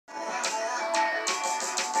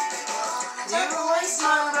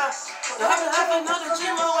You happy, know that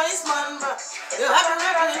you a waste man, bro. You happy,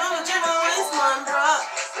 know that you a waste man, bro.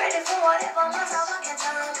 Ready for whatever matter what you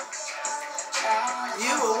time.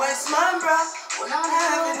 You a waste man, bro. You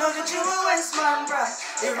happy, know that you a waste man, bro.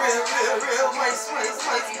 You real waste, bro.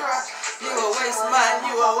 You a waste man,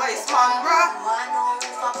 you a waste man, bro. I know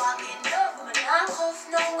if I'm fucking up, man, I'm off,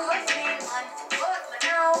 no coffee, man. But man,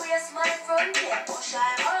 now waste my front, yeah, push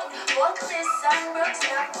I out. But this and broke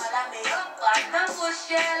snap while I'm up. But now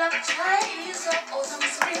push shell up, Chinese up, out of my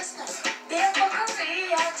space now. Big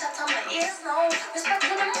fuckery, I chat on my ears now. Respect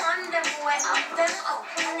to the man, them way up, them out.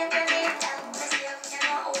 And if you need them, you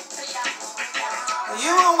know, out the shop.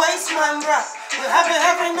 You a waste man, bruh. You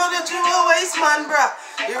happy, know that you a waste man, bruh.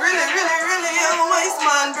 You really a waste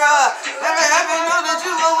man, bruh. Happy, know that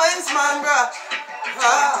you a waste man, bruh.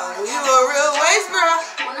 You a real waste, bruh.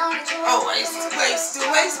 A waste,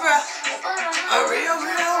 bruh. A real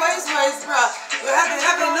waste, bruh. You happy,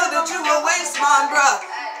 know that you a waste man, bruh.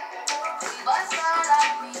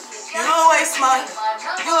 You a waste man.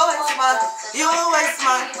 You a waste man. You a waste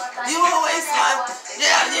man. You a waste man.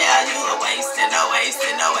 Yeah, you a waste and a waste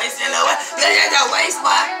and a waste and a waste. Yeah, a waste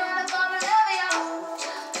man.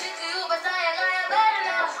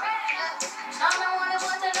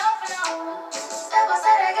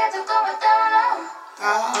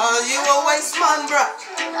 You a waste man, bruh.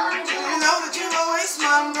 You know that you a waste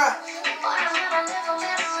man, bruh.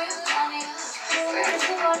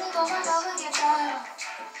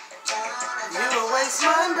 You a waste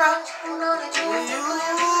man, bruh.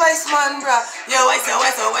 You waste man, bruh. You waste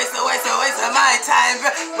of my time,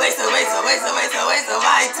 bruh. Waste of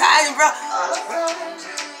my time, bruh.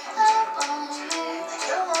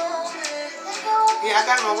 Yeah, I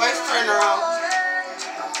got my waist trainer on.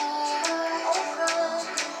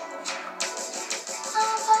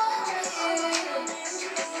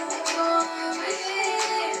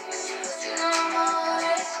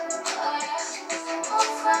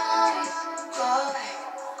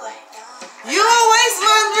 You a waste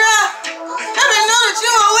man, bruh. Happy know that you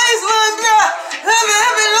a waste man, bruh.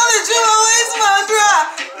 Happy know that you a waste man, bruh.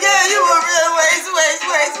 Yeah, you a real waste.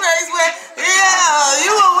 Yeah, you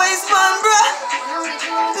a waste man, bruh.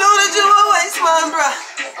 Know that you a waste man, bruh.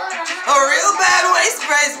 A real bad waste,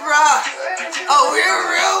 bruh. A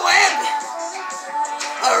real bad.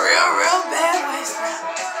 A real bad waste, bruh.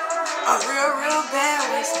 A real bad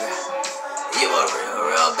waste, bruh. You a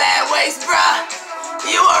real bad waste, bruh.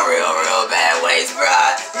 You a real bad waste,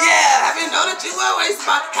 bruh. Yeah, happy know that you a waste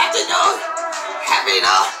man. Happy know.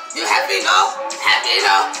 You happy know.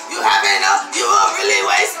 You happy know. You a really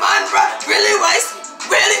waste man, bruh. Really waste.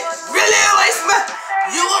 Really a waste man.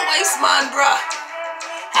 You a waste man, bruh.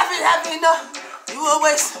 Happy know. You a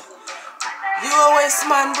waste. You a waste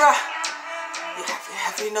man, bruh. You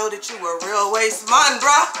happy know that you a real waste man,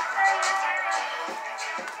 bruh.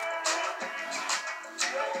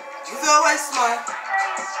 He's a waste man.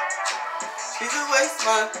 He's a waste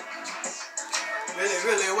man.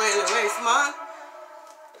 Really waste man.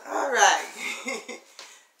 Alright.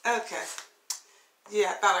 Okay.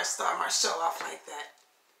 Yeah, I thought I'd start my show off like that.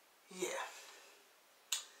 Yeah.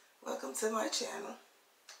 Welcome to my channel.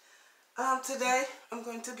 Today I'm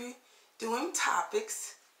going to be doing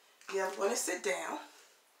topics. Yeah, I'm going to sit down.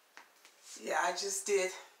 Yeah, I just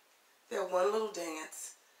did that one little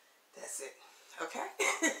dance. That's it. Okay?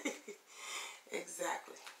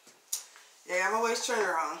 Exactly. Yeah, I got my waist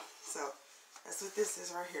trainer on, so that's what this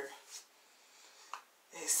is right here.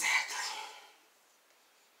 Exactly.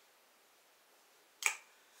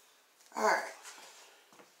 Alright.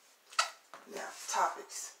 Now,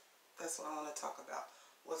 topics. That's what I want to talk about.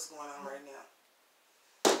 What's going on right now.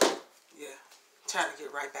 Yeah. Trying to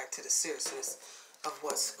get right back to the seriousness of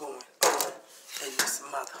what's going on in this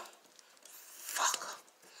motherfucker.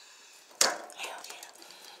 Hell yeah.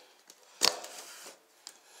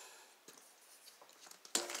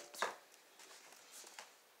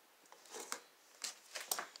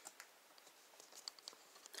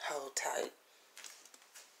 Hold tight.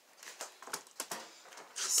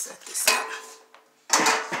 Set this up.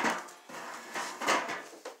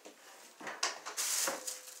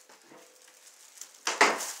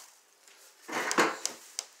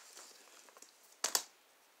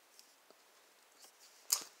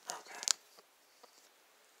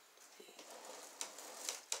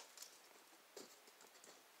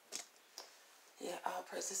 Yeah, all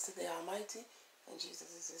praises to the Almighty, and Jesus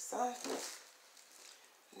is His Son.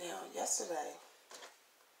 Now, yesterday,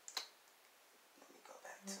 let me go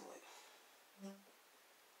back to it.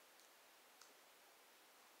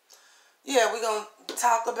 Yeah, we're going to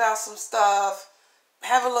talk about some stuff,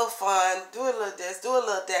 have a little fun, do a little this, do a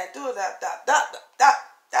little that, do a that.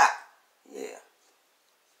 Yeah.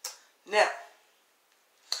 Now,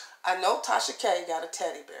 I know Tasha K got a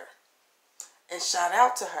teddy bear. And shout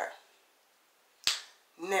out to her.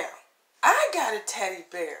 Now, I got a teddy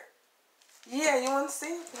bear. Yeah, you want to see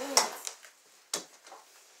it? Yeah.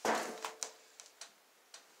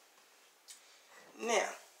 Now,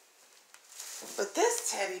 but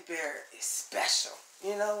this teddy bear is special.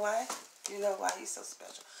 You know why? You know why he's so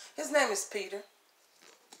special? His name is Peter.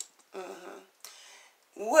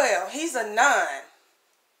 Well, he's a 9.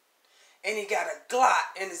 And he got a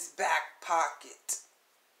Glock in his back pocket.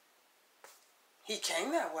 He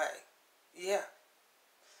came that way. Yeah.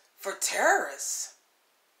 For terrorists.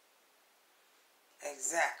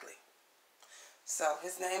 Exactly. So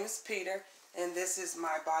his name is Peter. And this is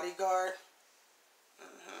my bodyguard.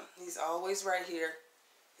 He's always right here.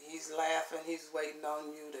 He's laughing. He's waiting on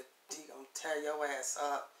you to, he gonna tear your ass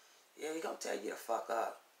up. Yeah, he gonna tear you the fuck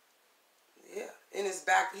up. Yeah. In his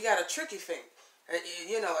back, he got a tricky finger.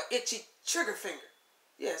 You know, an itchy trigger finger.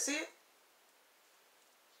 Yeah, see it?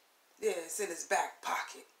 Yeah, it's in his back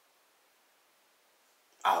pocket.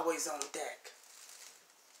 Always on deck.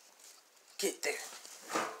 Get there.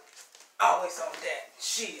 Always on deck.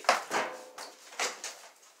 Shit.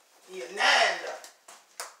 He a 9 though.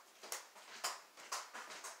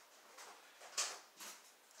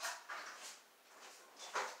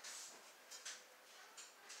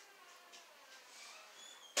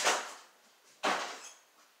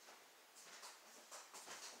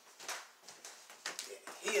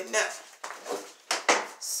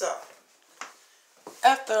 So,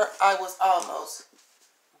 after I was almost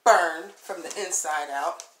burned from the inside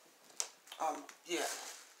out, yeah,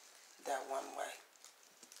 that one way.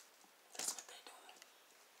 That's what they doing.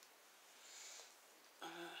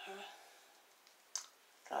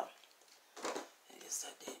 Oh, I guess I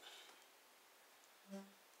did.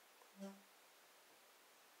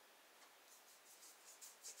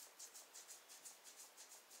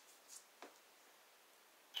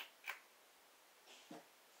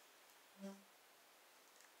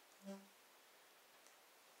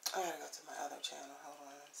 I gotta go to my other channel. Hold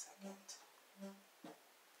on a second.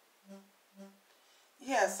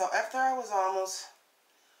 Yeah, so after I was almost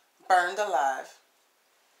burned alive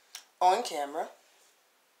on camera,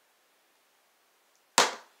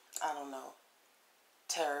 I don't know,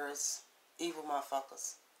 terrorists, evil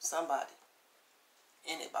motherfuckers, somebody,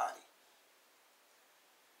 anybody.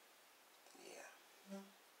 Yeah,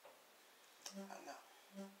 I know.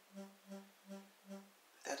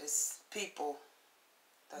 That is people.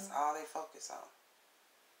 That's all they focus on,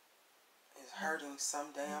 is hurting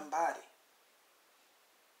some damn body.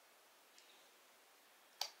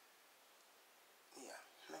 Yeah,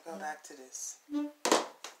 let me go back to this.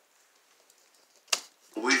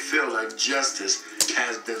 We feel like justice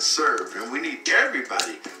has been served, and we need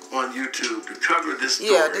everybody on YouTube to cover this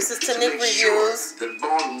story. Yeah, this is Tanique Reviews. Sure that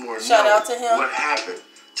Baltimore Shout out to him. What happened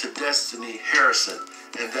to Destiny Harrison,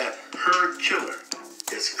 and that her killer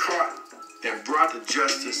is caught and brought to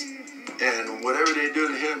justice, and whatever they do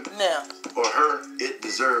to him or her, it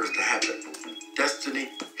deserves to happen. Destiny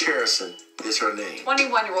Harrison is her name.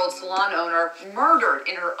 21-year-old salon owner murdered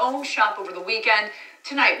in her own shop over the weekend.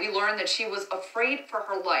 Tonight, we learned that she was afraid for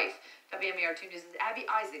her life. WMAR2 News' Abby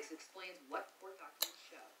Isaacs explains what court documents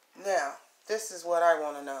show. Now, this is what I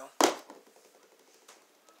want to know.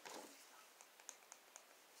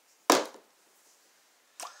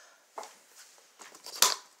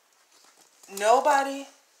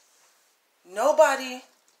 Nobody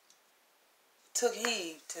took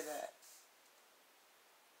heed to that.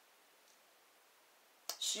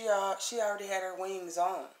 She already had her wings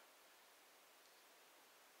on.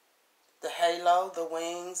 The halo, the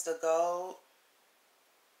wings, the gold,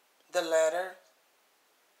 the letter,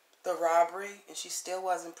 the robbery, and she still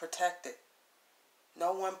wasn't protected.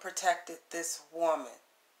 No one protected this woman.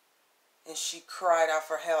 And she cried out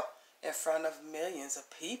for help in front of millions of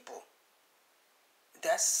people.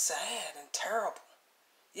 That's sad and terrible.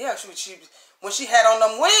 Yeah, she when she had on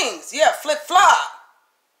them wings, yeah, flip-flop.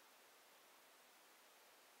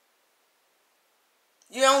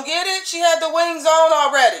 You don't get it? She had the wings on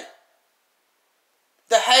already.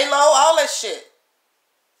 The halo, all that shit.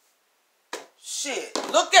 Shit,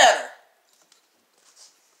 look at her.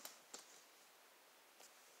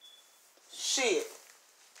 Shit.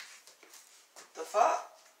 The fuck?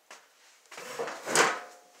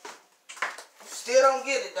 Still don't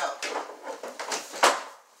get it though.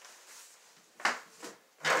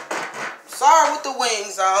 Saw her with the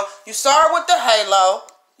wings on. You saw her with the halo.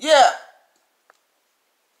 Yeah.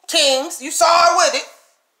 Kings, you saw her with it.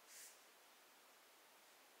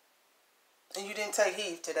 And you didn't take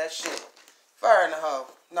heed to that shit. Fire in the hole.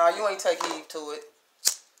 No, you ain't take heed to it.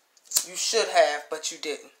 You should have, but you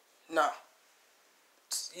didn't. No.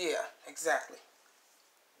 Yeah, exactly.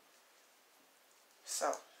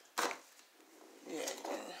 So, yeah.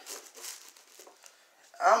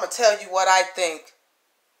 I'm going to tell you what I think,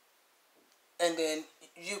 and then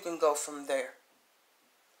you can go from there.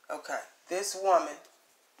 Okay. This woman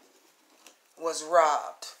was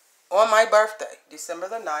robbed on my birthday, December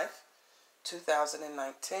the 9th,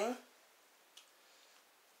 2019.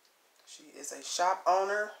 She is a shop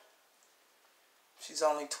owner. She's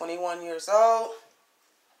only 21 years old.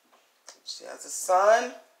 She has a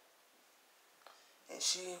son. And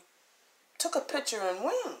she took a picture in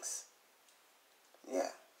wings. Yeah.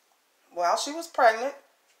 While she was pregnant.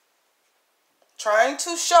 Trying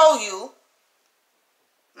to show you.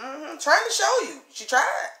 Trying to show you. She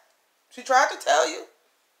tried. She tried to tell you.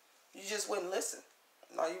 You just wouldn't listen.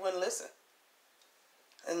 No, you wouldn't listen.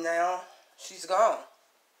 And now she's gone.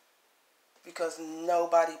 Because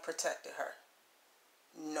nobody protected her.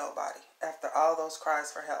 Nobody. After all those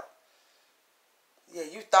cries for help. Yeah,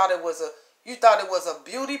 you thought it was a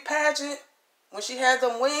beauty pageant when she had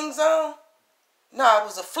them wings on? No, it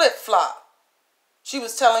was a flip-flop. She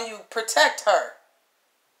was telling you protect her.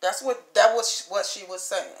 That was what she was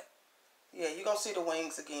saying. Yeah, you're gonna see the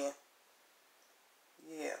wings again.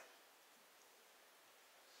 Yeah.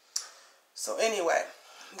 So anyway,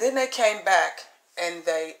 then they came back and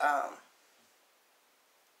they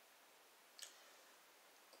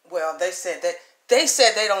they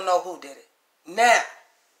said they don't know who did it. Now,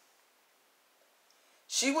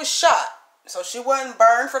 she was shot, so she wasn't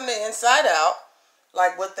burned from the inside out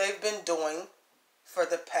like what they've been doing for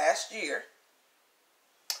the past year.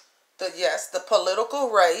 Yes, the political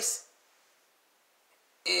race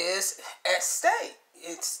is at stake.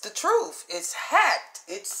 It's the truth. It's hacked.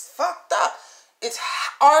 It's fucked up. It's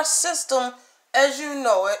our system, as you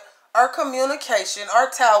know it, our communication, our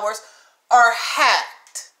towers are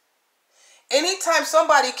hacked. Anytime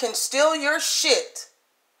somebody can steal your shit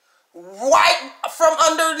right from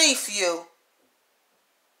underneath you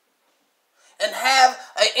and have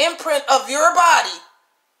an imprint of your body,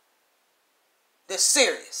 that's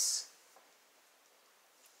serious.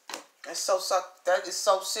 That is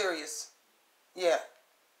so serious. Yeah.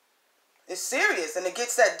 It's serious, and it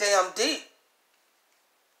gets that damn deep.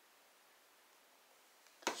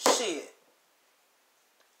 Shit.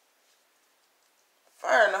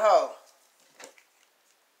 Fire in the hole.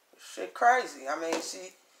 Shit crazy. I mean,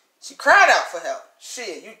 she cried out for help.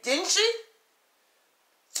 Shit, you didn't she?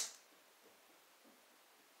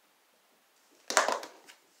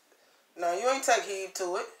 No, you ain't take heed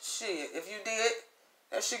to it. Shit, if you did,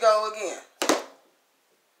 there she go again.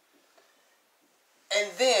 And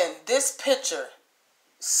then this picture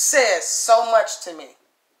says so much to me.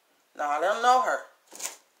 Now, I don't know her.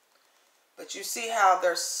 But you see how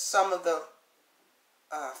there's some of the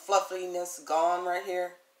fluffiness gone right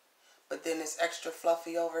here? But then it's extra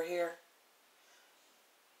fluffy over here.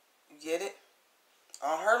 You get it?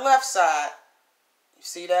 On her left side, you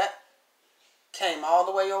see that? Came all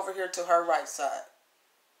the way over here to her right side.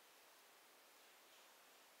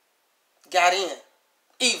 Got in.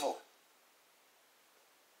 Evil.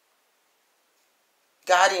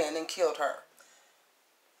 Got in and killed her.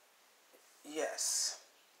 Yes.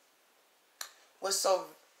 What's so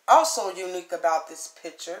also unique about this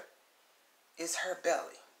picture is her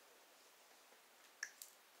belly.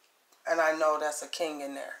 And I know that's a king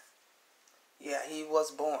in there. Yeah, he was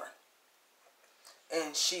born.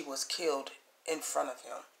 And she was killed in front of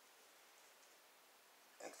him.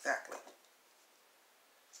 Exactly.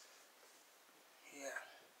 Yeah.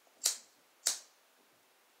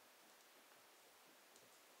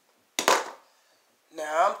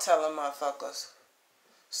 Now I'm telling motherfuckers,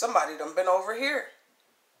 somebody done been over here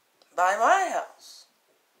by my house,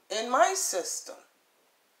 in my system.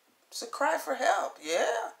 It's a cry for help,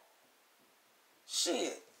 yeah.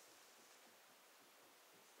 Shit.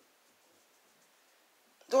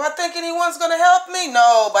 Do I think anyone's going to help me?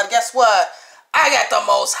 No, but guess what? I got the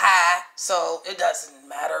Most High, so it doesn't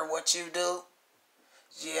matter what you do.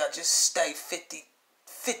 Yeah, just stay 50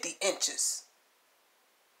 inches.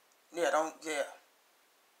 Yeah, yeah.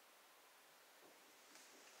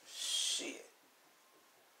 Shit.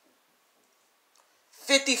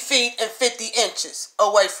 50 feet and 50 inches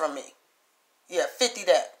away from me. Yeah, 50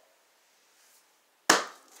 that.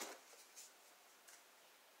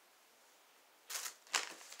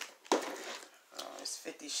 Oh, it's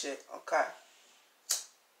 50 shit. Okay.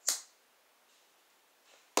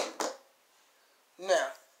 Now,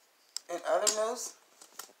 in other news,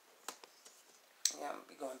 yeah, I'm going to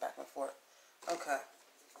be going back and forth. Okay.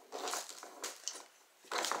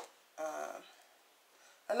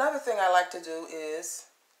 Another thing I like to do is,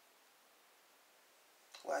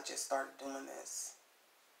 well, I just started doing this.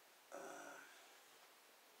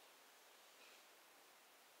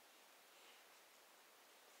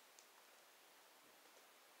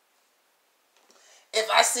 If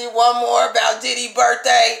I see one more about Diddy's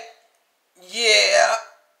birthday, yeah,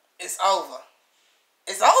 it's over.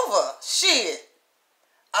 It's over. Shit.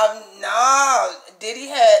 No, Diddy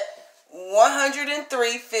had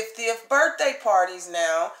 103 50th birthday parties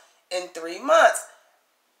now in 3 months.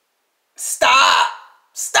 Stop.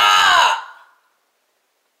 Stop.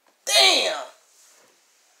 Damn.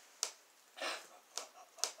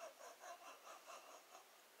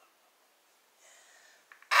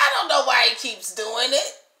 I don't know why he keeps doing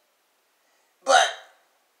it, but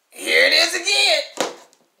here it is again.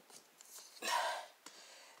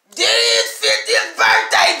 Diddy's 50th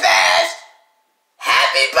birthday bash.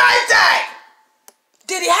 Happy birthday.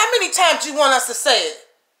 Diddy, how many times you want us to say it?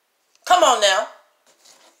 Come on now.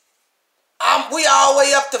 We all the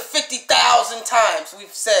way up to 50,000 times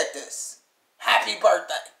we've said this. Happy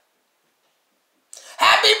birthday.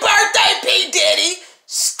 Happy birthday, P. Diddy.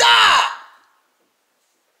 Stop.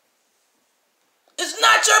 It's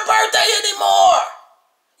not your birthday anymore.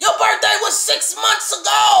 Your birthday was 6 months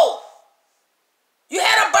ago. You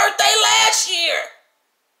had a birthday last year.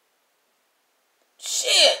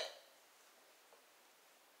 Shit.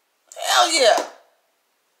 Hell yeah.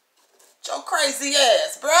 Your crazy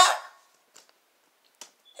ass, bruh.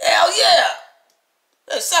 Hell yeah.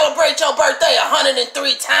 They celebrate your birthday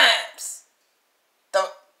 103 times.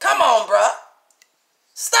 Come on, bruh.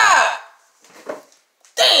 Stop.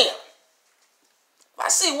 Damn. If I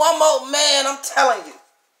see one more man, I'm telling you.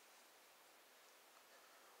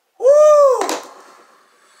 Woo.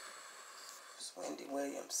 It's Wendy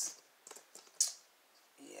Williams.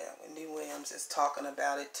 Yeah, Wendy Williams is talking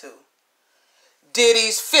about it too.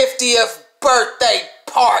 Diddy's 50th birthday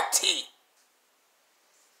party.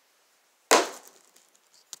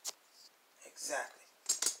 Exactly.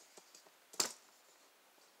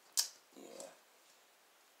 Yeah.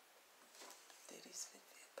 Diddy's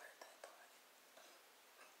 50th birthday party.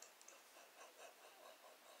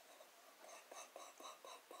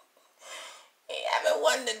 He having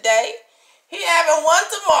one today. He having one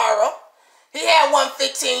tomorrow. He had one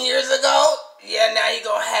 15 years ago. Yeah, now he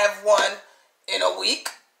gonna have one in a week.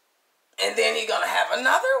 And then he gonna have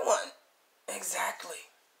another one. Exactly.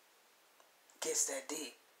 Gets that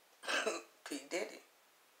deep. P. Diddy.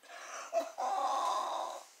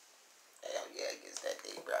 Hell yeah, gets that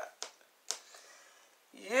deep, bro.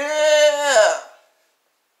 Yeah.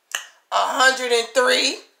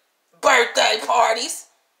 103 birthday parties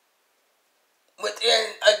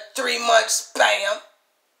within a 3-month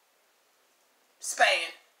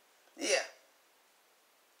span. Yeah.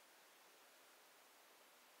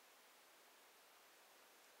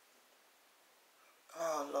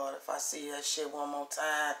 Oh, Lord, if I see that shit one more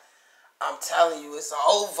time, I'm telling you, it's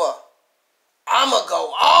over. I'ma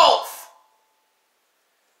go off.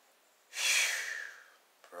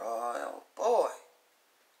 Bro, oh boy.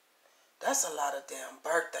 That's a lot of damn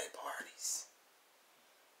birthday parties.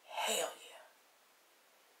 Hell yeah.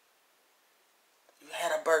 You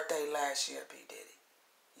had a birthday last year, P. Diddy.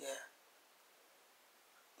 Yeah.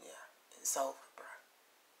 Yeah. It's over, bro.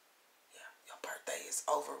 Yeah. Your birthday is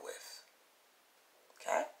over with.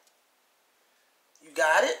 Okay? You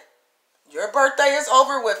got it? Your birthday is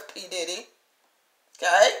over with, P. Diddy.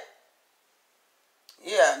 Okay?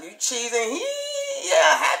 Yeah, you cheesing.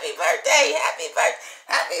 Yeah, happy birthday, happy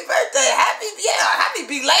birthday, happy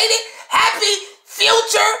belated, happy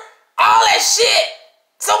future, all that shit.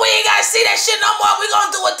 So we ain't gotta see that shit no more. We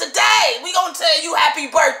gonna do it today. We gonna tell you happy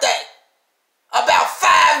birthday about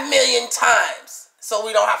 5 million times, so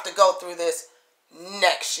we don't have to go through this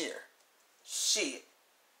next year. Shit.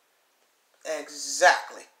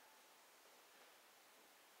 Exactly.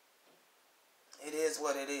 It is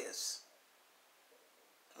what it is.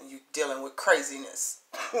 When you're dealing with craziness.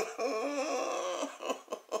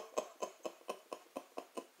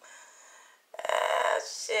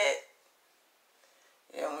 Shit.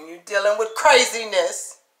 Yeah, when you're dealing with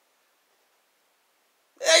craziness.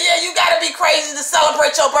 Yeah, you gotta be crazy to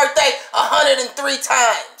celebrate your birthday 103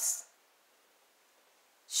 times.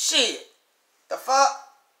 Shit. The fuck?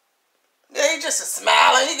 Yeah, he just a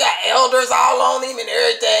smiling. He got elders all on him and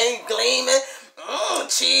everything, gleaming,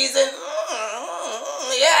 cheesing.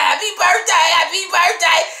 Yeah, happy birthday,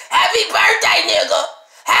 nigga.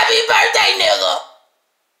 Happy birthday, nigga.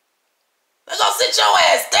 They're gonna sit your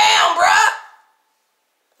ass down, bruh.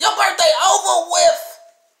 Your birthday over with.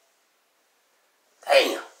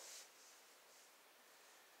 Damn.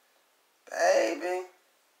 Baby.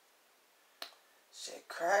 Shit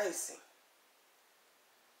crazy.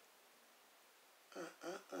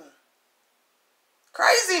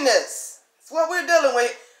 Craziness. It's what we're dealing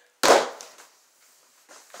with.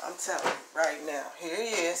 I'm telling you right now. Here he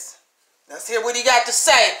is. Let's hear what he got to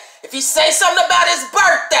say. If he say something about his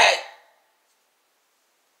birthday.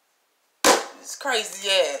 This crazy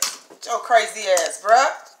ass. Your crazy ass, bruh.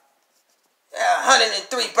 Yeah,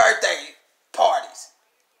 103 birthday parties.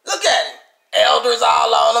 Look at him. Elders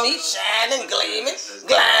all on him. He's shining, gleaming,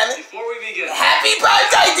 glamming. Before we begin, happy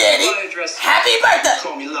birthday, Daddy. Happy birthday.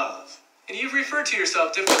 Call me Love. And you've referred to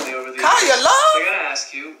yourself differently over the years. Call you Love? So I gotta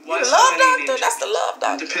ask you, why the so Love many Doctor? name That's the Love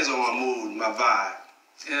Doctor. It depends on my mood, my vibe.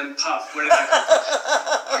 And Puff, where did that come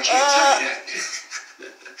from? I can't tell you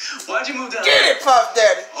that. Why'd you move down? Get it, Puff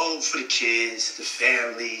Daddy. Oh, for the kids, the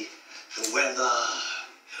family, the weather.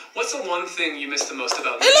 What's the one thing you miss the most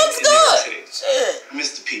about He living looks in New York good. City? Shit. I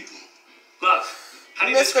miss the people. Love, how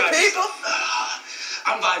do you Miss the describe people? yourself?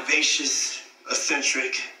 I'm vivacious,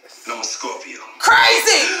 eccentric, and I'm a Scorpio.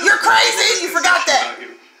 Crazy. You're crazy. You forgot that. About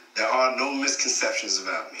you? There are no misconceptions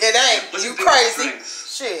about me. It ain't. What's You your biggest crazy.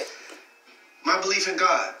 strength? Shit. My belief in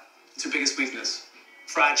God, What's your biggest weakness?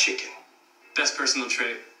 fried chicken, Best personal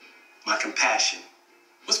trait? my compassion.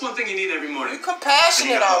 What's one thing you need every You morning?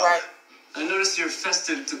 compassionate, all right. I noticed your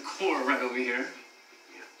festive decor right over here.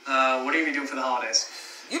 What are you gonna be doing for the holidays?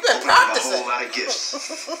 You've been Opening up a practicing. whole lot of gifts.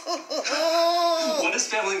 What does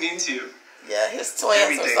family mean to you? Yeah, his twins.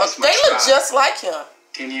 Everything Are is so, my they look tribe. just like him.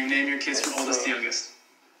 Can you name your kids from oldest to youngest?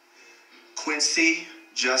 Quincy,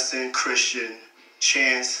 Justin, Christian,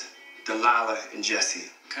 Chance, Delilah, and Jesse.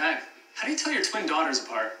 Okay. How do you tell your twin daughters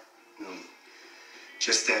apart?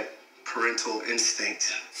 Just that parental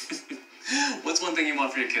instinct. What's one thing you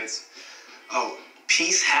want for your kids? Oh,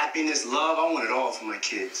 peace, happiness, love. I want it all for my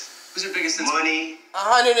kids. Who's your biggest inspiration? Money.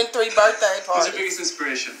 103 birthday Who's your parties. biggest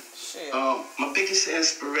inspiration? Shit. My biggest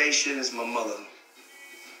inspiration is my mother.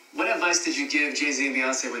 What advice did you give Jay-Z and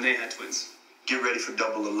Beyonce when they had twins? Get ready for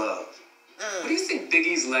double the love. What do you think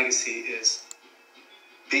Biggie's legacy is?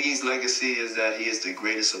 Biggie's legacy is that he is the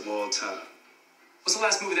greatest of all time. What's the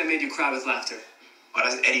last movie that made you cry with laughter? Oh,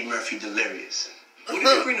 that's Eddie Murphy, Delirious. What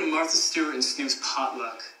did you bring to Martha Stewart and Snoop's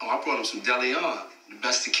potluck? Oh, I brought him some DeLeon, the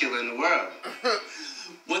best tequila in the world.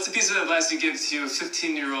 What's a piece of advice you give to a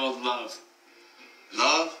 15-year-old Love?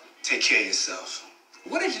 Love, take care of yourself.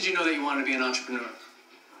 What age did you know that you wanted to be an entrepreneur?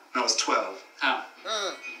 When I was 12, How?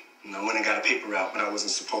 I went and got a paper route, but I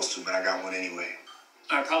wasn't supposed to, but I got one anyway.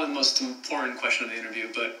 All right, probably the most important question of the interview,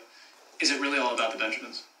 but is it really all about the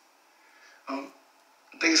Benjamins? I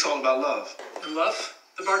think it's all about love. And Love,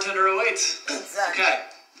 the bartender awaits. Exactly. Okay,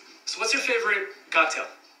 so what's your favorite cocktail?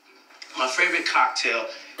 My favorite cocktail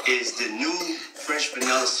is the new French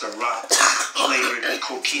vanilla Ciroc flavored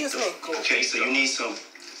Coquito. Excuse me, Okay, so you need some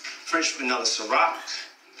French vanilla Ciroc,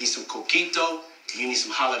 you need some Coquito, and you need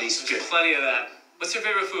some holiday There's spirit. plenty of that. What's your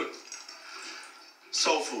favorite food?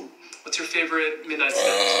 Soul food. What's your favorite midnight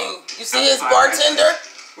snack? You see his bartender?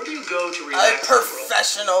 Where do you go to A relax in the world?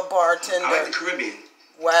 professional I like the bartender. Caribbean.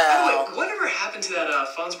 Wow. Wait, whatever happened to that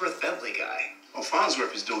Farnsworth Bentley guy? Oh,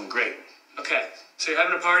 Farnsworth is doing great. Okay, so you're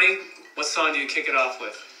having a party. What song do you kick it off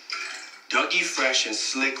with? Dougie Fresh and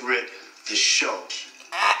Slick Rick, The Show.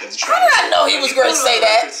 How did I know he was going to say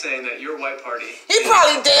that? Saying that your white party. He is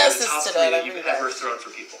probably the dances top to three that you've every ever day. thrown for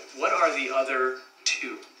people. What are the other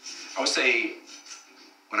two? I would say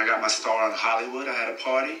when I got my star on Hollywood, I had a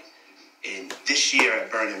party. And this year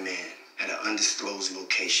at Burning Man at an undisclosed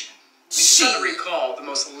location. If you try to recall the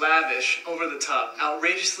most lavish, over-the-top,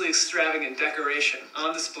 outrageously extravagant decoration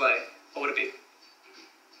on display, what would it be?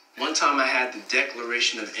 One time I had the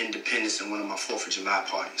Declaration of Independence in one of my 4th of July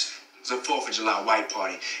parties. It was a 4th of July white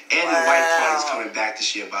party. And the white party's coming back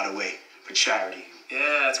this year, by the way, for charity.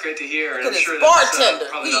 Yeah, it's great to hear. And Look I'm at sure this that's bartender.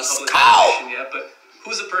 probably He's not public cold. information yet, but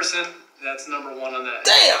who's the person that's number one on that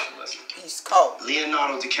Damn. information list? He's cold.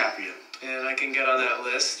 Leonardo DiCaprio. And I can get on that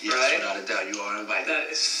list, Yes, right? without a doubt, you are invited. That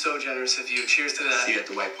is so generous of you. Cheers to that. See you at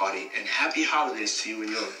the white party. And happy holidays to you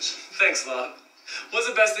and yours. Thanks, Love. What's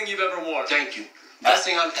the best thing you've ever worn? Thank you. Best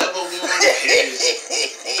thing I've ever worn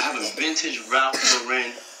is I have a vintage Ralph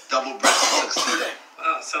Lauren double-breasted tuxedo.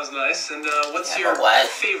 Wow, sounds nice. And what's Yeah, your but what?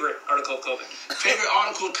 favorite article of clothing? Favorite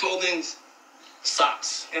article of clothing?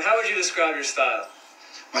 Socks. And how would you describe your style?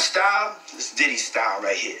 My style? This Diddy style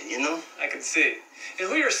right here, you know? I can see. And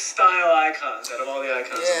who are your style icons out of all the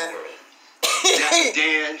icons in the world? That's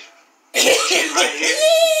Dan. Kid right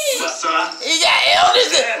here. My son. He got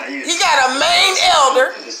elders. He got a main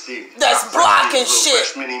elder. That's blocking shit.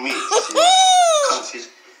 Fresh mini meat. Comfy.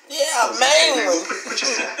 Yeah, main one. Put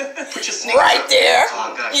your sneakers Right up. there.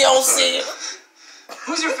 Oh, I got You don't see it.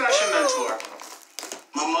 Who's your fashion mentor?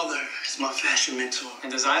 My mother is my fashion mentor.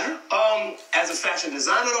 And designer? As a fashion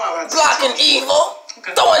designer, though, I would have to Blocking evil.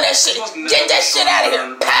 Okay. Throwing that shit. Get that shit out of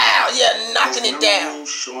here. Pow! Yeah, knocking it down.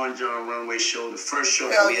 Sean John Runway Show, the first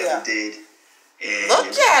show Hell that we yeah. ever did. And Look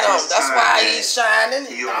at him. That's why he's shining.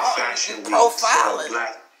 You're in fashion week, Profiling. so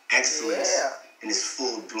black excellence Yeah. in its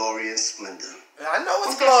full glory and splendor. I know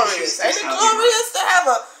it's Okay, glorious. so Ain't it how we glorious to have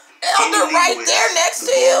a elder Amy right Lewis, there next to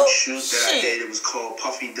the you? gold shoot that I did, Shit. it was called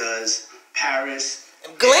Puffy Does Paris.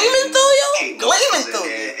 Gleaming And through you? Kate Moss Gleaming was in through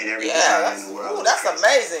there, you. and every Yeah, designer that's, in the world ooh, was that's crazy.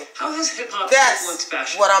 amazing. How has hip-hop influenced That's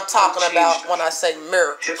fashion? what I'm talking Changed about fashion? when I say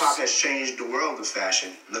miracles. Hip hop has changed the world of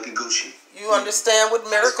fashion. Look at Gucci. You understand what How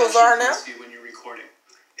does miracles fashion are now? influence you when you're recording?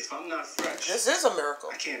 If I'm not fresh, This is a miracle.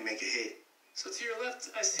 I can't make a hit. So to your left,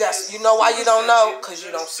 I see. That's, a you know why you don't know? statue 'Cause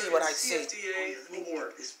you that don't is see what I certified see. CFDA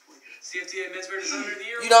award. CFDA Menswear Designer of the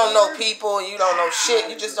Year. You don't know award. people, you don't know shit,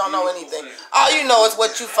 you just don't know anything. All you know is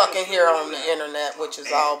what you fucking hear on the internet, which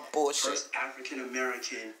is all bullshit. First African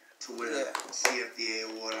American to win Yeah. a CFDA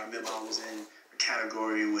award. I remember I was in a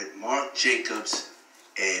category with Marc Jacobs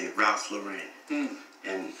and Ralph Lauren.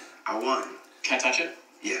 And I won. Can I touch it?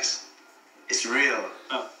 Yes. It's real.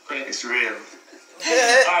 Oh, great. It's real. All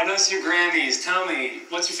right, notice your Grammys. Tell me,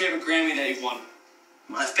 what's your favorite Grammy that you've won?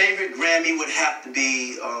 My favorite Grammy would have to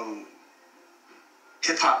be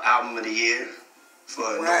Hip Hop Album of the Year for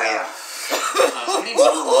No Way Out. How many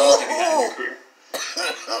number ones have you had in your career?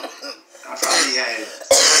 I probably had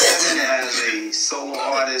 7 as a solo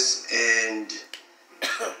artist and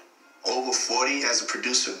over 40 as a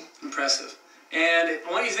producer. Impressive. And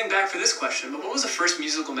I want you to think back for this question, but what was the first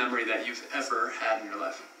musical memory that you've ever had in your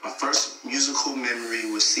life? My first musical memory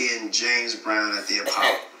was seeing James Brown at the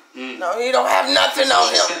Apollo. No, you don't have nothing on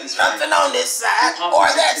him. Nothing on this side or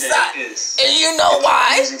that side. And you know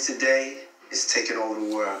why? Music today is taking over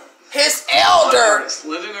the world. His elder Artist,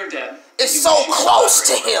 living or dead? is so close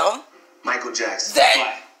to him Michael Jackson. that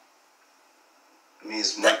Why? I mean,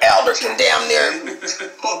 it's the elder can damn near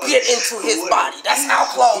get into his body. That's how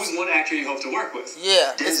close. Who's one actor you hope to work with?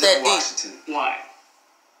 Yeah, it's Denzel that deep. Washington. Why?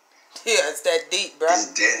 Yeah, it's that deep, bruh.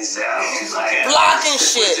 It's Denzel. Like, Blocking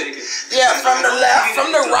shit. Yeah, from the left,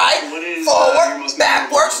 from the right, forward,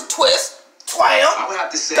 backwards, twist, I twam, would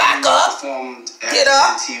have to say back up, performed at get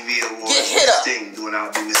up, MTV Awards get hit up. Sting doing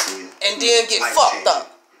I'll Be Missing You. and then get Life fucked changing.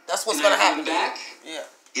 up. That's what's gonna happen. to you. back? Yeah.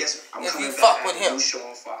 Yes, I'm If coming you back. fuck I with have a him. new show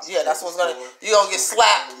on Fox Yeah, that's what's gonna. 4. You gonna get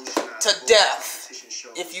slapped to death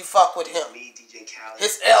if you fuck with him. Me, DJ Khaled,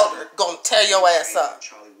 His elder gonna tear your ass up.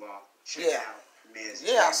 Charlie Rock. Check Yeah. it out. Premieres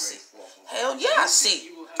Yeah, I January see. 4th. Hell yeah, I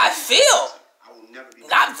see. I feel. I will never be.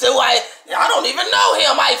 Not do I don't even know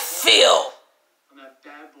him. I feel I'm that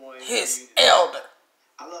bad boy. his elder.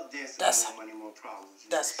 I love dancing. That's- More money, more problems.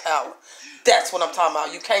 That's power. That's what I'm talking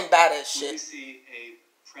about. You can't buy that You shit. see a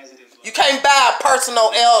president. You can't buy a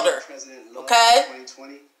personal elder. President Love Okay?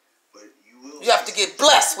 2020, but you will. You have to get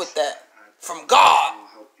blessed with that from God. I'll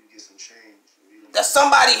help you get some change. There's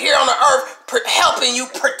somebody here on the earth helping you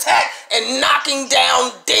protect and knocking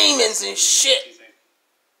down demons and shit.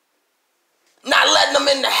 Not letting them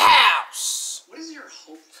in the house. What is your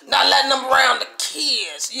hope for? Not letting them around the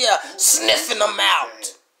kids. Yeah, sniffing them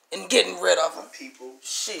out and getting rid of them. People,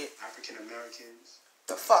 Shit. African Americans,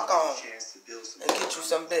 The fuck on. chance to build some And get you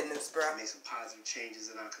some business, bro. make some positive changes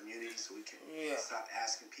in our community so we can Yeah. stop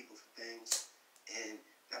asking people for things and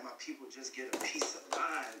that my people just get a peace of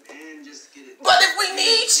mind, man. Just get it. But if we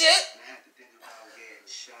need shit, And I have to think about getting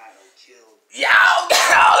shot or killed. y'all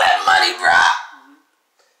got all that money, bro.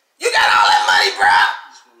 You got all that money, bro.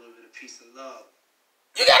 Just want a little bit of peace and love.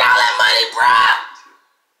 You got all that money,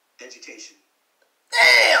 bro. Education.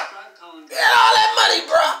 Damn. You got all that money,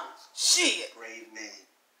 bro. Shit. Brave man.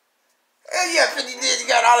 Hell yeah, 50 did. You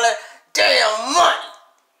got all that damn money.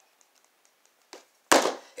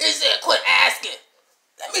 He said, quit asking.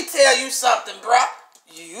 Let me tell you something, bro.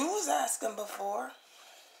 You was asking before.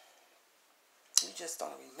 You just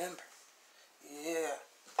don't remember. Yeah.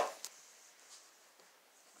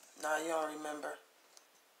 Nah, you don't remember.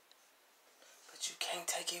 But you can't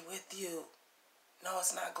take it with you. No,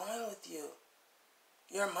 it's not going with you.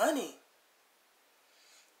 Your money.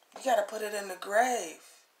 You gotta put it in the grave.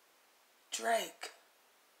 Drake.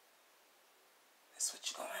 That's what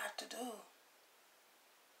you're gonna have to do.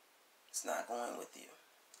 It's not going with you.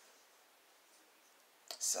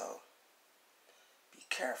 So, be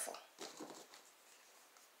careful.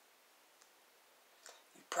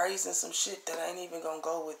 You praising some shit that ain't even gonna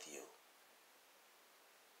go with you.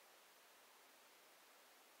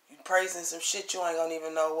 You praising some shit you ain't gonna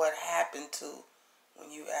even know what happened to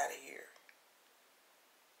when you out of here.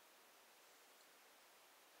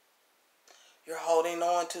 You're holding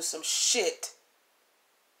on to some shit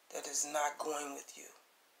that is not going with you.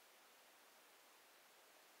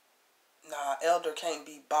 Nah, elder can't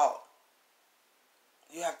be bought.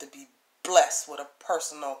 You have to be blessed with a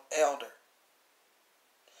personal elder.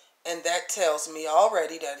 And that tells me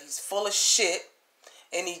already that he's full of shit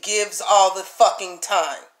and he gives all the fucking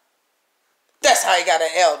time. That's how he got an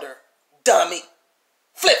elder. Dummy.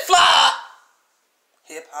 Flip-flop.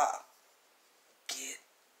 Hip-hop. Get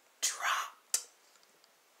dropped.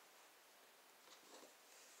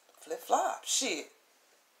 Flip-flop. Shit.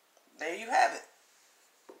 There you have it.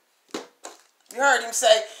 You heard him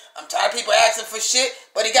say, I'm tired of people asking for shit,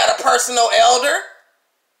 but he got a personal elder.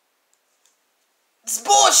 It's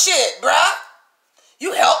bullshit, bruh.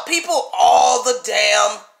 You help people all the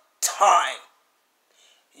damn time.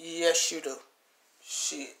 Yes, you do.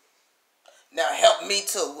 Shit. Now help me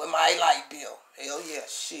too with my light bill. Hell yeah,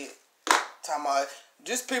 shit. Talking about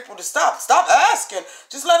just people to stop asking.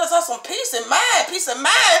 Just let us have some peace in mind. Peace of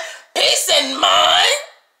mind. Peace in mind.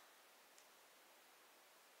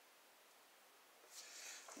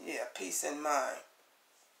 Yeah, peace in mind.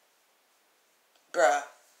 Bruh.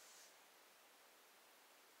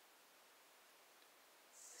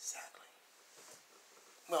 Exactly.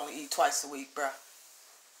 We only eat twice a week, bruh.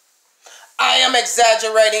 I am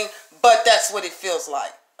exaggerating, but that's what it feels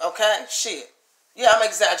like. Okay? Shit. Yeah, I'm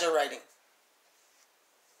exaggerating.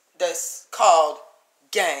 That's called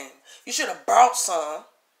game. You should have bought some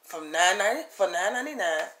from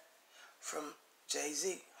 $9.99 from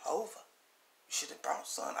Jay-Z, Hova. You should have bought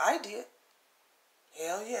some. I did.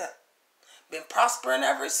 Hell yeah. Been prospering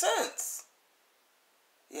ever since.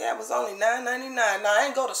 Yeah, it was only $9.99. Now, I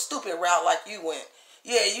ain't go the stupid route like you went.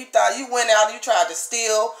 Yeah, you thought you went out, you tried to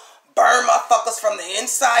steal, burn motherfuckers from the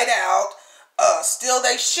inside out, steal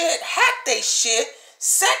they shit, hack they shit,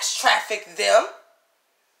 sex traffic them.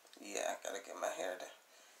 Yeah, I gotta get my hair done.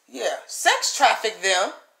 Yeah, sex traffic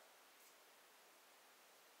them.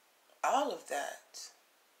 All of that.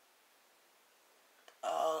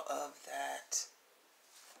 All of that.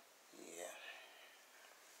 Yeah.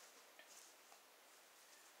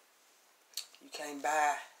 You can't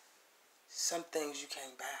buy. Some things you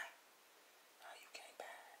can't buy. No, you can't buy.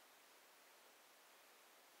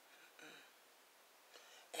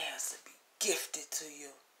 It has to be gifted to you.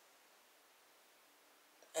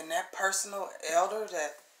 And that personal elder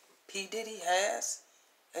that P. Diddy has,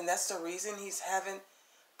 and that's the reason he's having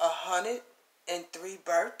 103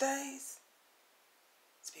 birthdays.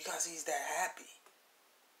 It's because he's that happy.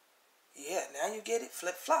 Yeah, now you get it.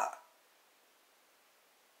 Flip-flop.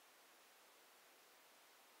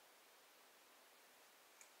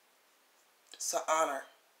 It's an honor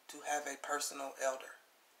to have a personal elder.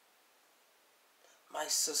 My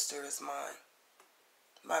sister is mine.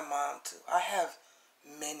 My mom too. I have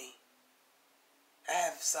many. I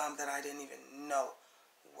have some that I didn't even know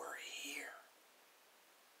were here.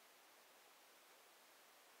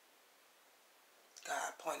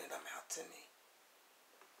 God pointed them out to me.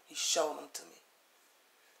 He showed them to me.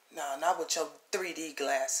 Nah, not with your 3D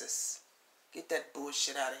glasses. Get that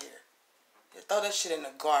bullshit out of here. Yeah, throw that shit in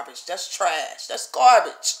the garbage. That's trash. That's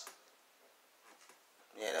garbage.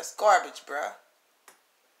 Yeah, that's garbage, bruh.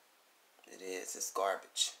 It is. It's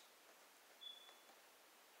garbage.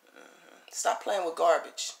 Stop playing with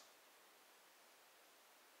garbage.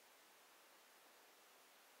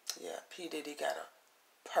 Yeah, P. Diddy got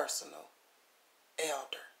a personal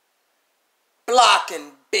elder.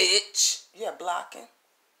 Blocking, bitch. Yeah, blocking.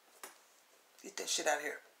 Get that shit out of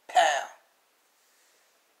here. Pal.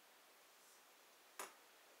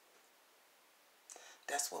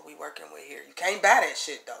 That's what we working with here. You can't buy that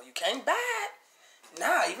shit, though. You can't buy it.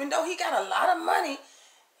 Nah, even though he got a lot of money,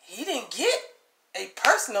 he didn't get a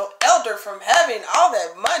personal elder from having all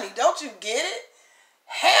that money. Don't you get it?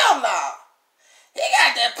 Hell no. He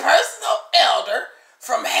got that personal elder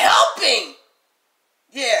from helping.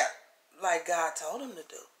 Yeah, like God told him to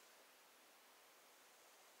do.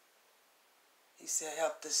 He said,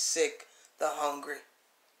 help the sick, the hungry,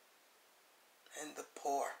 and the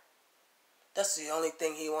poor. That's the only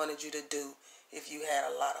thing he wanted you to do if you had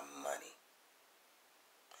a lot of money.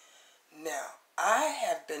 Now, I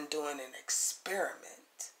have been doing an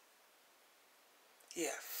experiment.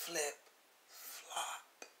 Yeah, flip,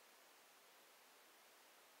 flop.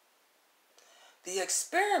 The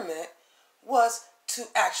experiment was to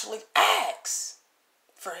actually ask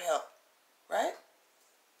for help, right?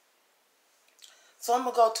 So I'm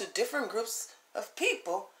going to go to different groups of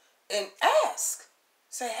people and ask.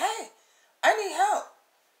 Say, hey, I need help.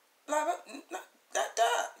 Blah, blah, blah.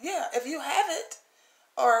 Yeah, if you have it.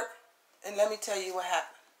 And let me tell you what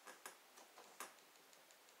happened.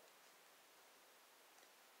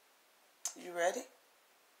 You ready?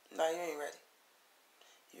 No, you ain't ready.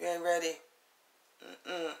 You ain't ready.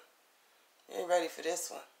 You ain't ready for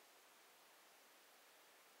this one.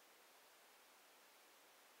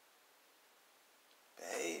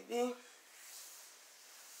 Baby.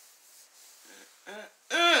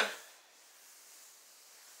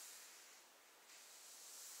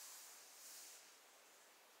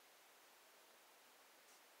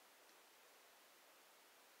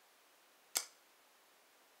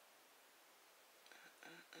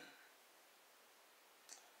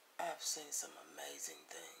 I've seen some amazing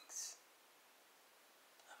things.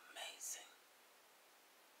 Amazing.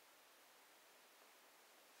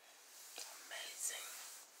 Amazing.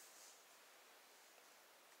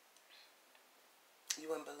 You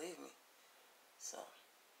wouldn't believe me. So,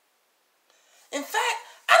 in fact,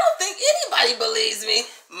 I don't think anybody believes me.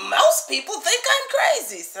 Most people think I'm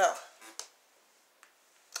crazy. So,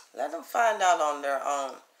 let them find out on their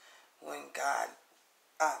own when God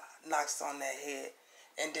knocks on their head.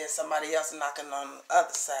 And then somebody else knocking on the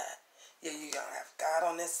other side. Yeah, you gotta have God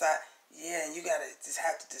on this side. Yeah, and you gotta just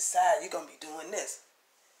have to decide you're gonna be doing this.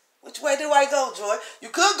 Which way do I go, Joy? You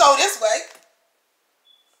could go this way.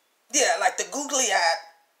 Yeah, like the googly-eyed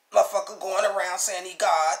motherfucker going around saying he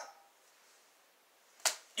God.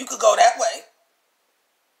 You could go that way.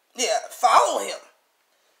 Yeah, follow him.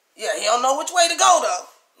 Yeah, he don't know which way to go though.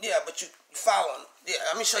 Yeah, but you follow him. Yeah,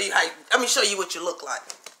 let me show you what you look like.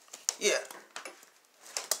 Yeah.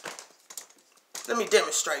 Let me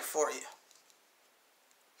demonstrate for you.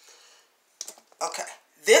 Okay.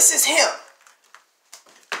 This is him.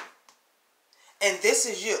 And this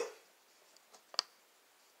is you.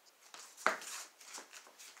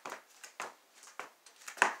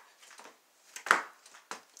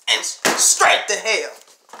 And straight to hell.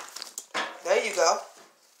 There you go.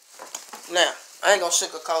 Now, I ain't gonna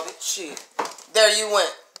sugarcoat it. Shit. There you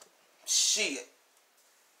went. Shit.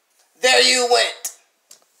 There you went.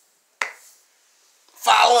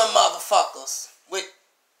 Following motherfuckers.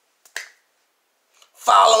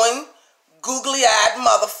 Following googly-eyed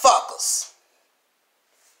motherfuckers.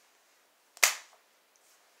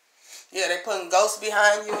 Yeah, they putting ghosts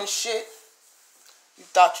behind you and shit. You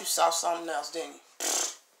thought you saw something else, didn't you?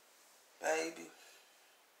 Baby.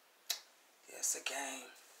 Yeah, it's a game.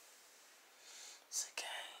 It's a game.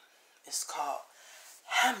 It's called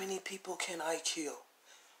How Many People Can I Kill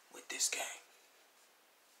with This Game?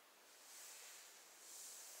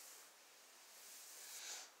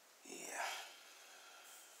 Yeah.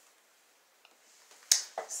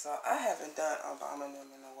 So I haven't done Obama and them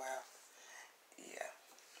in a while. Yeah.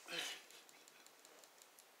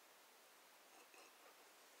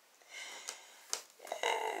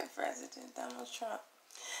 Yeah, President Donald Trump.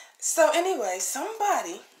 So anyway,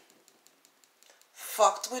 somebody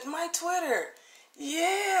fucked with my Twitter.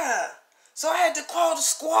 Yeah. So I had to call the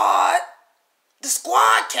squad. The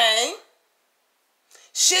squad came.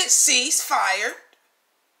 Shit ceased, fired.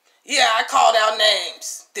 Yeah, I called out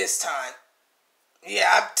names this time. Yeah,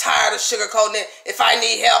 I'm tired of sugarcoating it. If I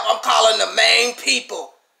need help, I'm calling the main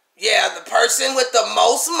people. Yeah, the person with the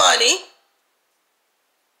most money.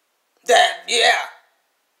 Yeah.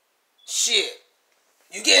 Shit.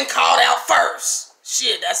 You getting called out first.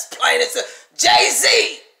 Shit, that's plain as a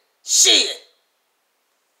Jay-Z. Shit.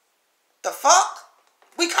 The fuck?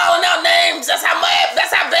 We calling out names. That's how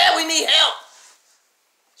bad we need help.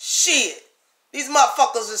 Shit. These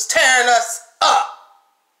motherfuckers is tearing us up.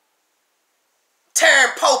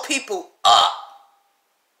 Tearing poor people up.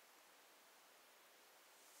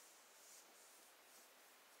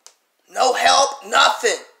 No help,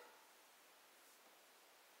 nothing.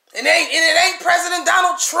 And it ain't President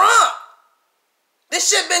Donald Trump. This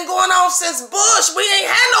shit been going on since Bush. We ain't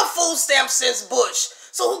had no food stamps since Bush.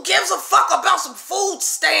 So who gives a fuck about some food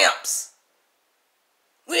stamps?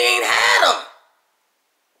 We ain't had them.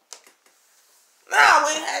 Nah,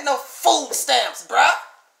 we ain't had no food stamps, bruh.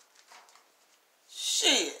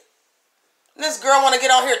 Shit. And this girl want to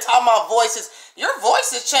get on here talking about voices. Your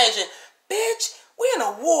voice is changing. Bitch, we in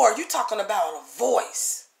a war. You talking about a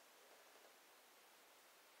voice.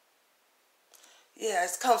 Yeah,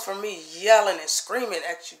 it comes from me yelling and screaming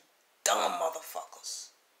at you dumb motherfuckers.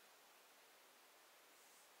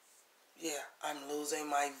 Yeah, I'm losing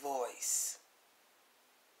my voice.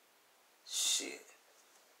 Shit.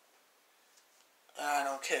 I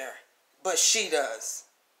don't care. But she does.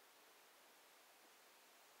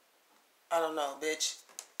 I don't know, bitch.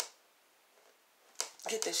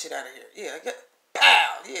 Get this shit out of here. Yeah,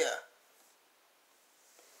 pow, yeah.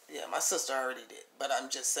 Yeah, my sister already did, but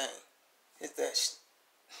I'm just saying. It's that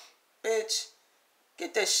bitch.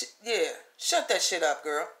 Get that shit. Yeah, shut that shit up,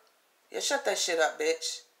 girl. Yeah, shut that shit up,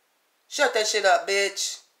 bitch. Shut that shit up,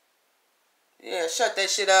 bitch. Yeah, shut that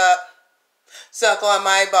shit up. Suck on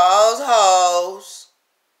my balls, hoes.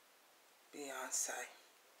 Beyonce.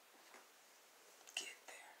 Get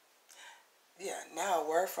there. Yeah, now a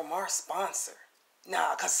word from our sponsor.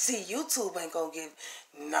 Nah, because see, YouTube ain't going to give...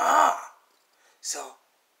 Nah. So,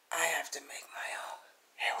 I have to make my own.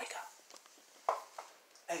 Here we go.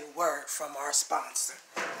 A word from our sponsor.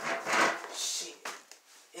 Shit.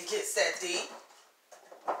 It gets that deep.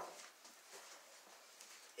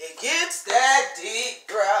 It gets that deep,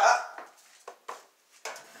 bruh.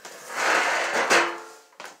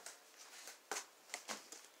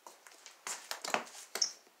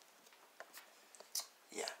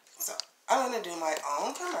 Yeah, so I'm going to do my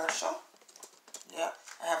own commercial. Yeah,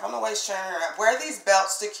 I have on the waist trainer. I wear these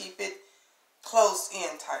belts to keep it closed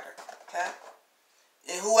in tighter, okay?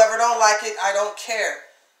 And whoever don't like it, I don't care.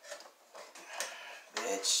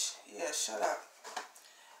 Bitch, yeah, shut up.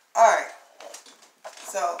 Alright,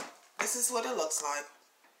 so this is what it looks like.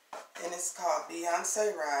 And it's called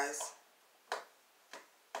Beyonce Rise.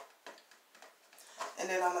 And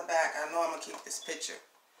then on the back, I know I'm going to keep this picture.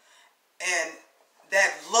 And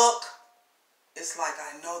that look, it's like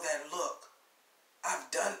I know that look.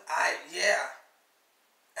 Yeah.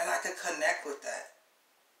 And I can connect with that.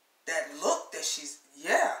 That look that she's,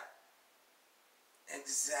 yeah.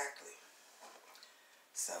 Exactly.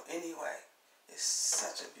 So anyway, it's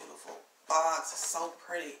such a beautiful box. It's so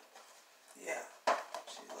pretty. Yeah.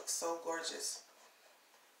 She looks so gorgeous.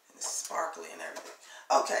 And it's sparkly and everything.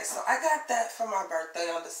 Okay, so I got that for my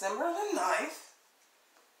birthday on December the 9th.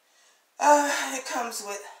 It comes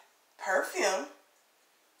with perfume.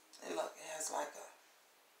 And look, it has like a...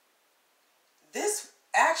 This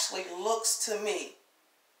actually looks to me...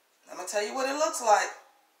 I'm going to tell you what it looks like.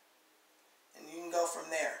 And you can go from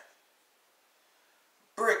there.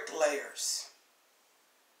 Bricklayers.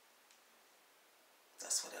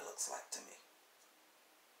 That's what it looks like to me.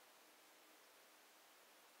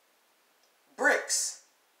 Bricks.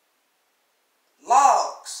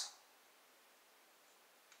 Logs.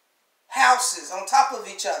 Houses on top of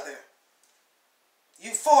each other.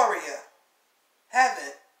 Euphoria.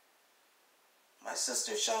 Heaven. My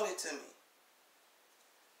sister showed it to me.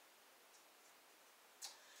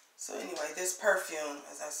 So anyway, this perfume,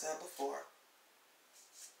 as I said before,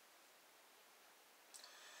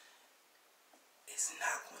 it's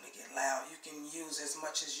not going to get loud. You can use as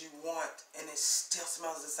much as you want, and it still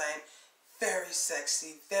smells the same. Very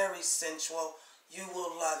sexy, very sensual. You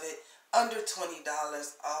will love it. Under $20.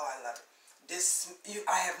 Oh, I love it.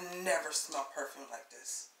 I have never smelled perfume like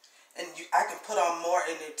this. And I can put on more,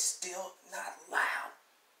 and it's still not loud.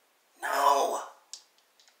 No.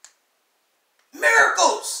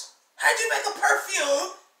 Miracles. How'd you make a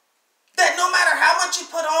perfume that no matter how much you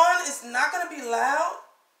put on, it's not going to be loud?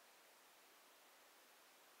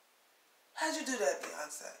 How'd you do that,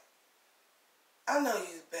 Beyonce? I know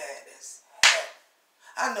you bad as heck.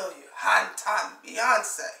 I know you hot and time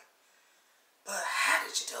Beyonce. But how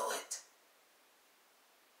did you do it?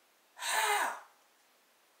 How?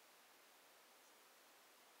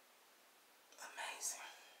 Amazing.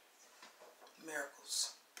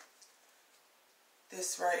 Miracles.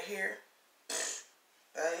 This right here,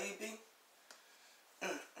 baby.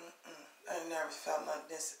 I never felt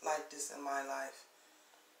like this in my life.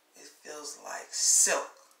 It feels like silk.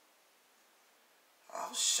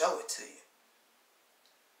 I'll show it to you.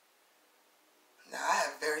 Now, I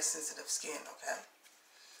have very sensitive skin, okay?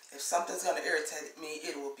 If something's going to irritate me,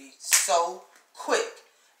 it will be so quick.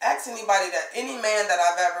 Ask anybody any man that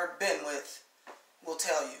I've ever been with will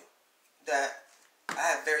tell you that I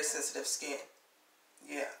have very sensitive skin.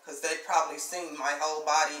 Yeah, because they've probably seen my whole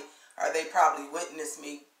body, or they probably witnessed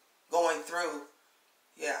me going through,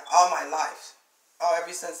 yeah, all my life. Oh,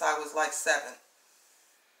 ever since I was like 7.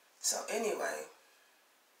 So anyway,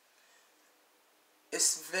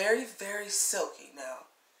 it's very, very silky now.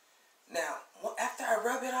 Now, after I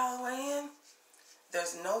rub it all the way in,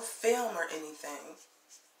 there's no film or anything.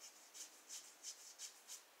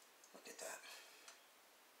 Look at that.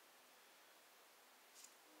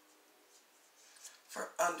 For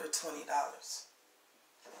under $20.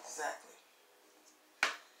 Exactly.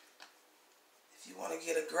 If you want to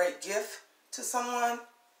get a great gift to someone,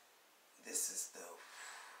 this is the...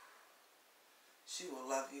 She will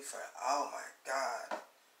love you for... Oh my God.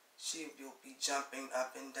 She will be jumping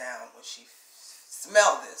up and down when she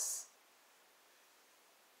smell this.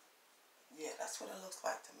 Yeah, that's what it looks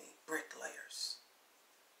like to me. Bricklayers.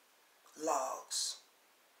 Logs.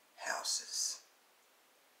 Houses.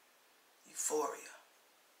 Euphoria.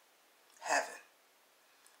 Heaven.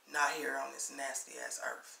 Not here on this nasty ass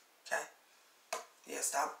earth. Okay? Yeah,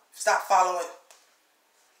 stop following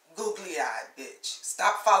googly-eyed bitch.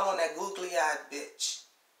 Stop following that googly-eyed bitch.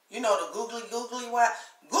 You know the googly why?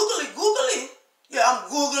 Googly. Yeah, I'm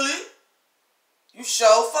googly. You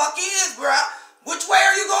sure fuck is, bruh. Which way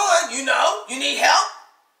are you going? You know? You need help?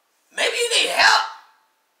 Maybe you need help.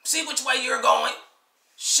 See which way you're going.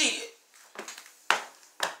 Shit.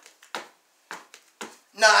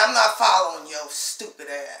 Nah, I'm not following your stupid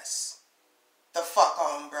ass. The fuck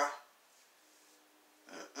on, bruh.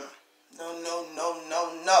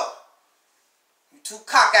 No. You too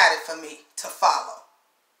cock-eyed for me to follow.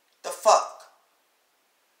 The fuck?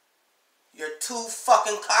 You're too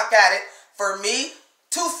fucking cock-eyed for me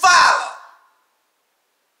to follow.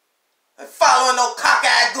 I'm following no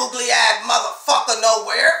cock-eyed, googly-eyed motherfucker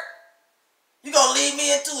nowhere. You gonna lead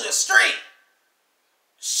me into the street.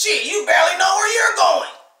 Shit, you barely know where you're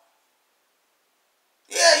going.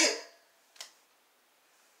 Yeah, you...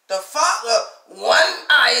 The fuck? One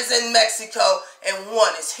eye is in Mexico and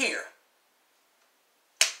one is here.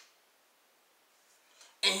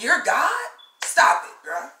 And you're God? Stop it,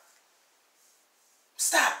 bruh.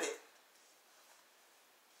 Stop it.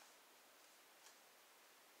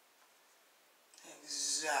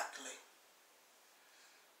 Exactly.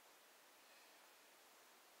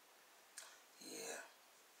 Yeah.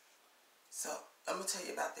 So, I'm going to tell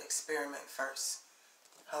you about the experiment first.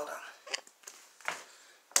 Hold on.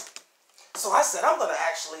 So I said, I'm going to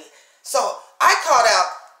actually... So, I called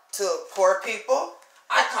out to poor people.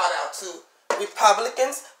 I called out to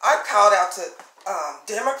Republicans. I called out to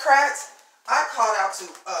Democrats. I called out to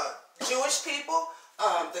Jewish people,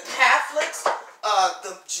 the Catholics,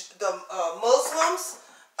 the Muslims,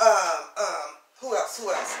 who else?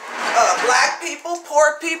 Black people,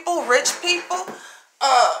 poor people, rich people.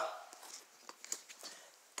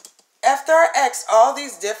 After I asked all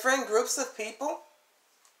these different groups of people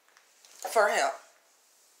for help.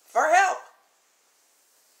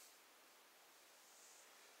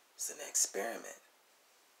 It's an experiment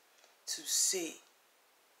to see.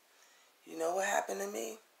 You know what happened to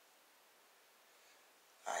me?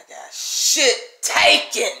 I got shit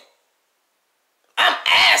taken. I'm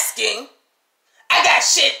asking. I got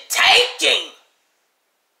shit taken.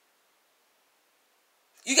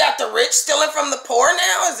 You got the rich stealing from the poor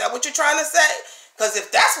now? Is that what you're trying to say? Because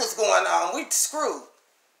if that's what's going on, we screwed.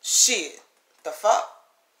 Shit. The fuck?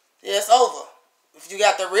 Yeah, it's over. If you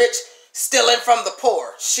got the rich stealing from the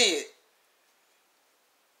poor. Shit.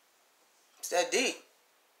 It's that deep.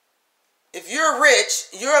 If you're rich,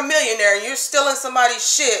 you're a millionaire, and you're stealing somebody's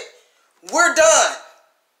shit, we're done.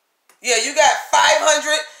 Yeah, you got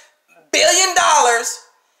 $500 billion,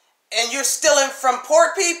 and you're stealing from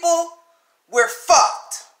poor people, we're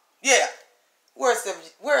fucked. Yeah. Where's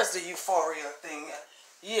the euphoria thing?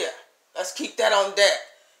 Yeah. Let's keep that on deck.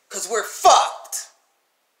 Because we're fucked.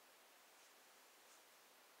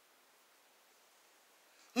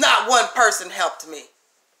 Not one person helped me.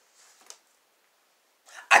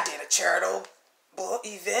 I did a charitable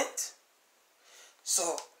event.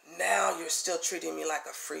 So now you're still treating me like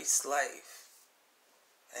a free slave.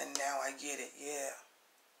 And now I get it, yeah.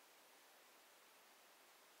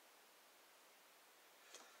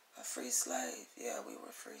 A free slave. Yeah, we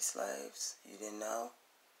were free slaves. You didn't know?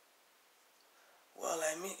 Well,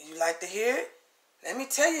 you like to hear it? Let me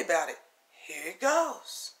tell you about it. Here it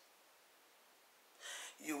goes.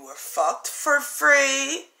 You were fucked for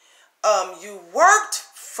free. You worked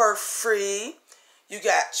for free. You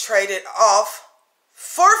got traded off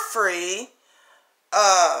for free.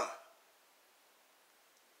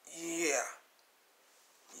 Yeah.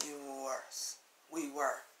 We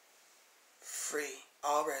were free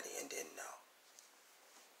already and didn't know.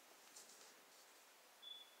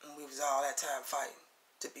 And we was all that time fighting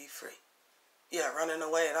to be free. Yeah, running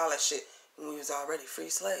away and all that shit when we was already free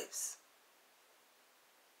slaves.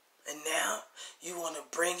 And now you want to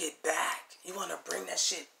bring it back. You want to bring that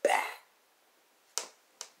shit back.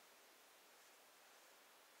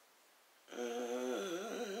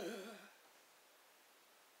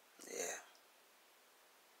 Yeah.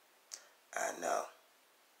 I know.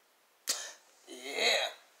 Yeah.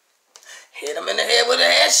 Hit him in the head with a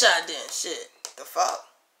headshot then. Shit. The fuck?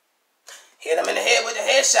 Hit him in the head with a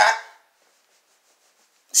headshot.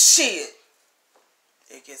 Shit.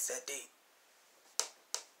 It gets that deep.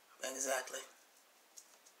 Exactly.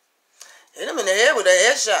 Hit him in the head with a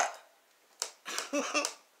headshot.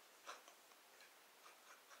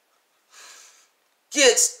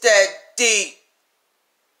 Gets that deep.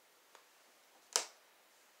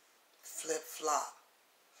 Flip-flop.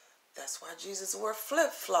 That's why Jesus wore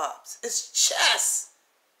flip-flops. It's chess,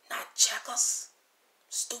 not checkers.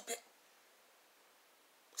 Stupid.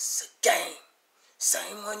 It's a game.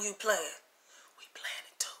 Same one you playing. We playing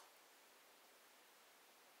it too.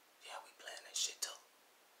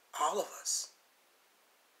 All of us.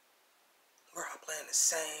 We're all playing the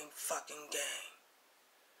same fucking game.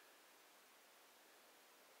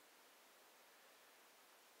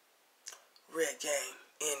 Red game,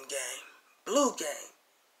 end game. Blue game,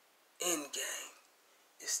 end game.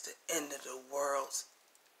 It's the end of the world's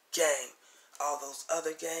game. All those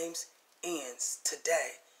other games ends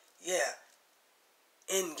today. Yeah,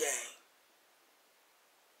 end game.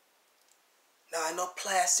 Now I know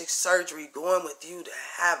plastic surgery going with you to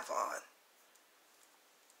have on.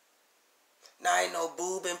 Now I know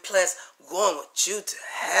boob implants going with you to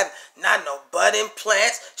have. Not no butt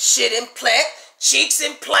implants, shit implant, cheeks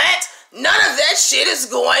implant. None of that shit is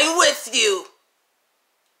going with you.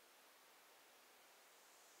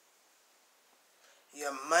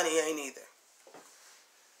 Your money ain't either.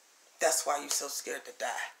 That's why you so scared to die.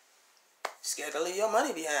 Scared to leave your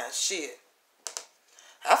money behind. Shit.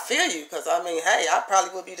 I feel you, because I mean, hey, I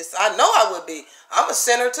probably would be this. I know I would be. I'm a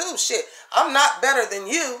sinner too. Shit. I'm not better than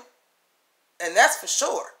you. And that's for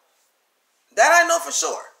sure. That I know for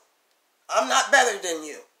sure. I'm not better than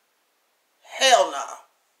you. Hell no.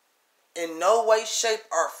 In no way, shape,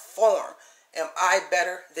 or form am I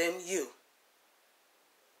better than you.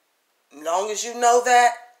 As long as you know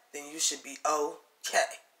that, then you should be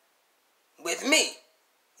okay. With me.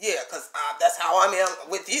 Yeah, because that's how I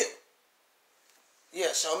am with you.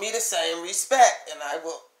 Yeah, show me the same respect, and I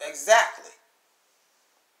will. Exactly.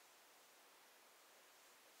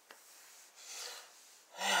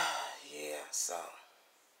 Yeah, so.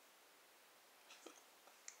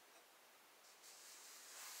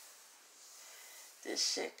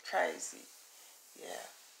 This shit crazy. Yeah.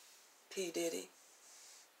 P. Diddy.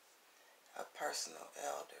 A personal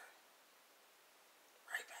elder.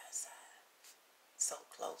 Right by his side. So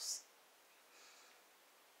close.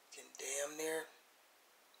 Can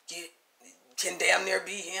damn near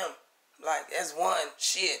be him. Like, as one.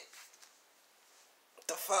 Shit. What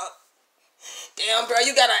the fuck? Damn, bro,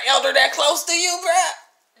 you got an elder that close to you,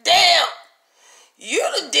 bro? Damn. You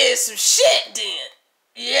done did some shit then.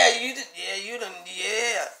 Yeah, you did. Yeah, you done.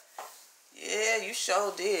 Yeah. Yeah, you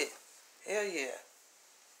sure did. Hell yeah.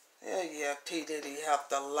 Hell yeah, P. Diddy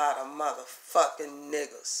helped a lot of motherfucking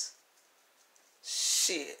niggas.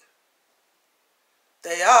 Shit.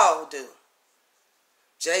 They all do.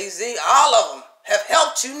 Jay-Z, all of them have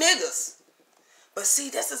helped you niggas. But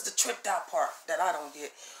see, this is the tripped out part that I don't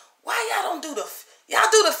get. Why y'all don't do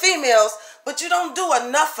y'all do the females, but you don't do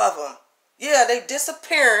enough of them. Yeah, they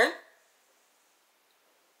disappearing.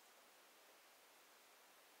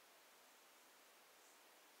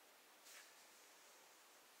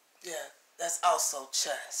 Yeah, that's also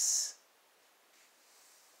chess.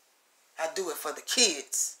 I do it for the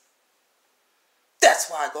kids.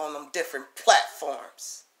 That's why I go on them different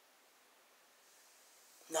platforms.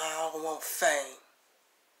 Now I don't want fame.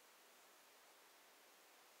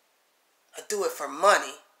 I do it for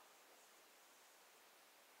money.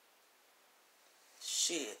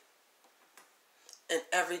 Shit. And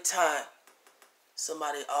every time,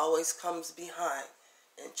 somebody always comes behind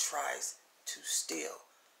and tries to steal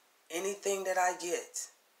anything that I get.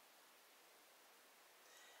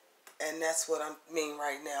 And that's what I mean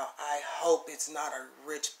right now. I hope it's not a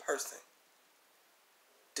rich person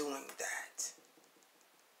doing that.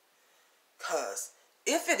 Because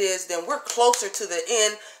if it is, then we're closer to the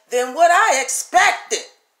end than what I expected.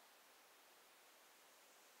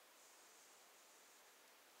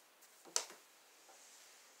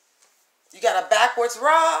 You got a backwards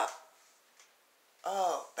rob?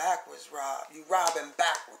 Oh, backwards rob. You robbing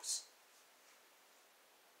backwards.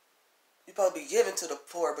 You supposed to be giving to the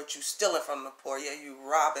poor, but you stealing from the poor. Yeah, you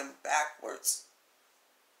robbing backwards.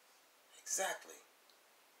 Exactly.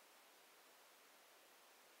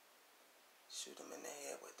 Shoot him in the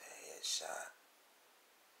head with the headshot.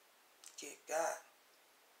 Get got.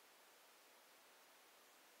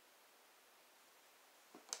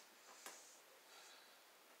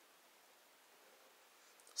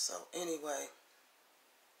 So anyway,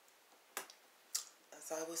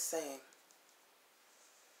 as I was saying,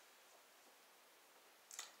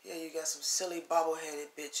 yeah, you got some silly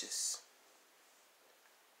bobble-headed bitches.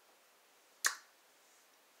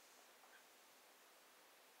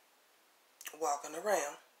 Walking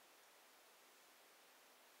around.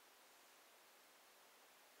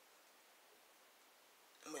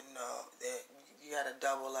 But no, you gotta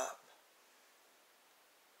double up.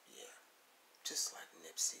 Yeah. Just like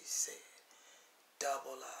Nipsey said.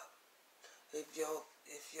 Double up. If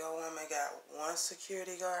your woman got one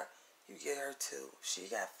security guard, you get her 2. If she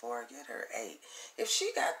got 4, get her 8. If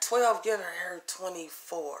she got 12, get her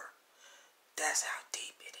 24. That's how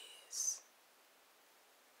deep it is.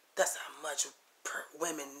 That's how much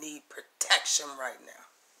women need protection right now.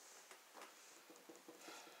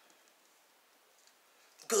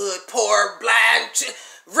 Good, poor, blind,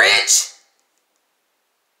 rich,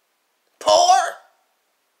 poor.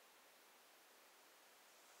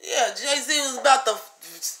 Yeah, Jay-Z was about to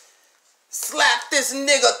slap this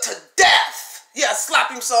nigga to death. Yeah, slap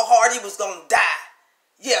him so hard he was gonna die.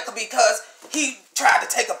 Yeah, because he tried to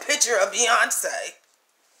take a picture of Beyonce.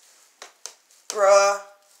 Bruh.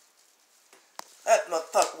 That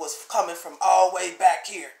motherfucker was coming from all the way back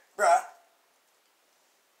here, bruh.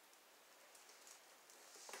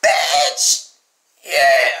 Bitch!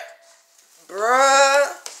 Yeah!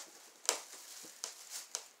 Bruh.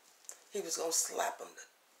 He was gonna slap him to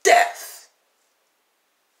death.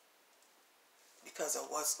 Because of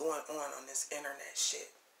what's going on this internet shit.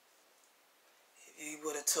 If he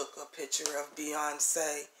would have took a picture of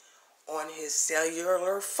Beyonce on his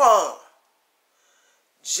cellular phone,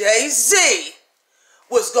 Jay-Z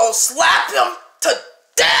was gonna slap him to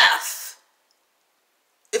death.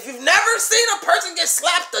 If you've never seen a person get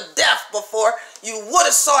slapped to death before, you would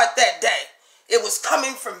have saw it that day. It was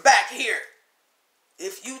coming from back here.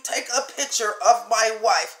 If you take a picture of my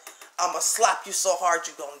wife, I'ma slap you so hard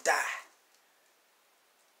you're gonna die.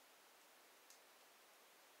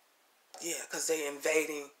 Yeah, because they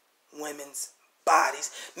invading women's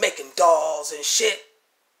bodies, making dolls and shit.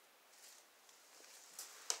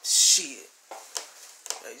 Shit.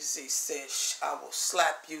 Jay-Z says, I will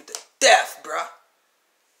slap you to death, bruh.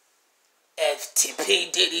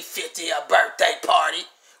 FTP Diddy 50th birthday party.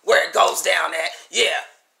 Where it goes down at. Yeah.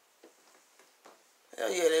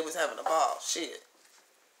 Hell yeah, they was having a ball. Shit.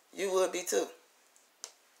 You would be too.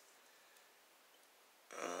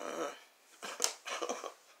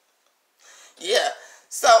 Yeah.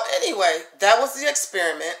 So anyway, that was the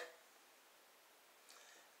experiment.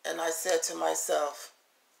 And I said to myself,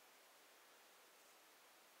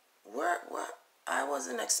 what? I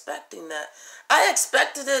wasn't expecting that. I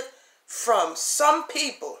expected it from some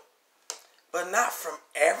people, but not from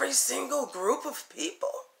every single group of people.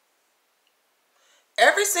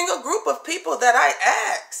 Every single group of people that I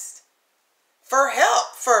asked for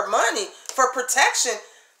help, for money, for protection,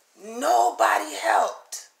 nobody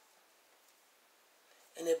helped.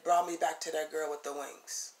 And it brought me back to that girl with the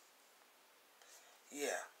wings.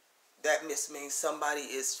 Yeah, that means somebody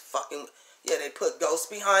is fucking... Yeah, they put ghosts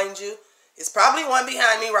behind you. It's probably one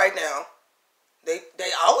behind me right now. They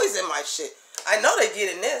always in my shit. I know they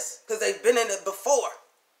get in this because they've been in it before.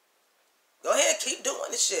 Go ahead, keep doing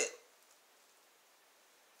the shit.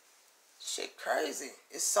 Shit crazy.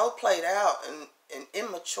 It's so played out and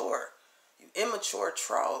immature. You immature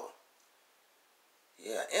troll.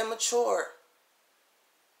 Yeah, immature.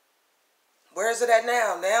 Where is it at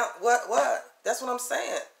now? Now, what? That's what I'm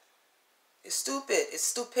saying. It's stupid. It's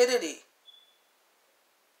stupidity.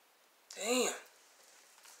 Damn.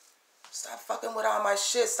 Stop fucking with all my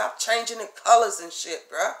shit. Stop changing the colors and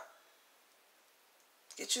shit, bruh.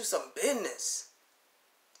 Get you some business.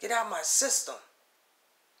 Get out my system.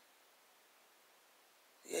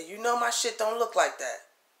 Yeah, you know my shit don't look like that.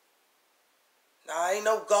 Nah, ain't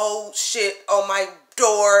no gold shit on my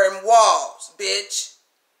door and walls, bitch.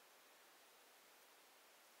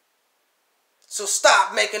 So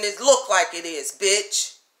stop making it look like it is,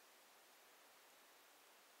 bitch.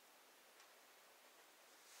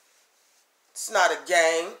 It's not a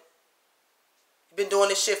game. You've been doing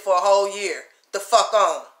this shit for a whole year. The fuck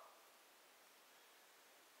on.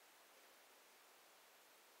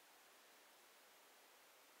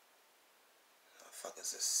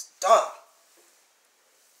 Motherfuckers is dumb.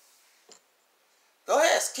 Go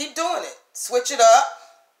ahead, keep doing it. Switch it up.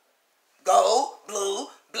 Gold, blue,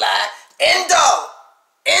 black, Indonesia?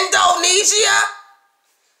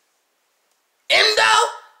 Indo?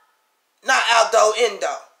 Not Aldo,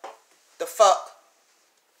 Indo. The fuck?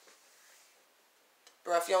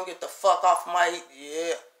 Bro, if you don't get the fuck off my...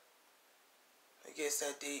 Yeah. It gets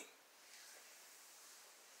that deep.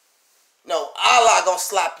 No, Allah gonna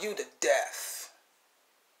slap you to death.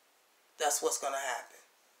 That's what's gonna happen.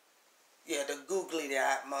 Yeah, the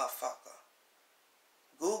googly-eyed motherfucker.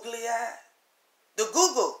 Googly-eyed? The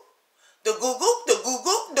Google. The Google, the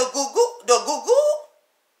Google, the Google, the Google.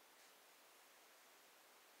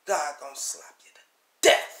 God gonna slap you to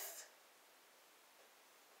death.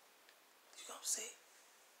 You gonna see?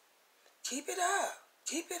 Keep it up.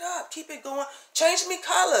 Keep it up. Keep it going. Change me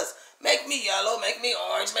colors. Make me yellow. Make me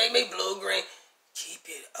orange. Make me blue, green. Keep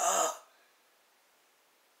it up.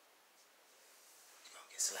 You're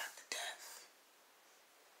gonna get slapped to death.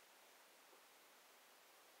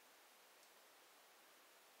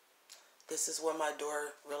 This is what my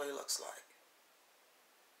door really looks like.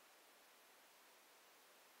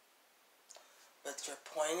 that you're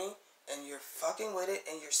pointing and you're fucking with it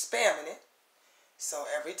and you're spamming it. So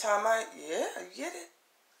every time you get it.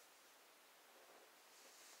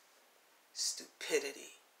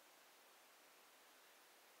 Stupidity.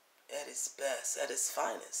 At its best, at its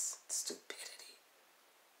finest. Stupidity.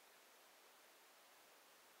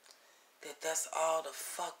 That's all the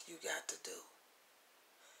fuck you got to do.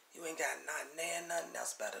 You ain't got nothing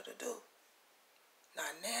else better to do.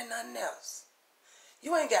 Nothing else.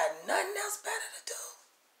 You ain't got nothing else better to do.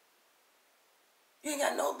 You ain't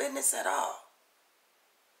got no business at all.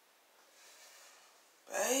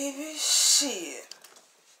 Baby, shit.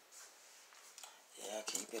 Yeah,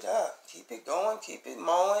 keep it up. Keep it going. Keep it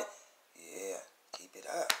mowing. Yeah, keep it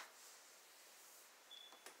up.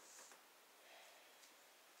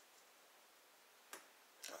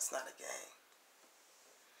 It's not a game.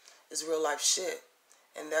 It's real life shit.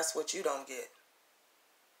 And that's what you don't get.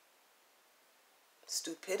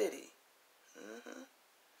 Stupidity.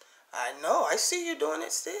 I know. I see you doing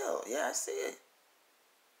it still. Yeah, I see it.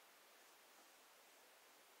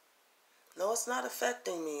 No, it's not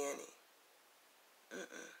affecting me any.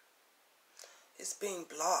 It's being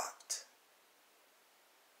blocked.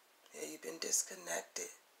 Yeah, you've been disconnected.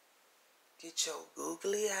 Get your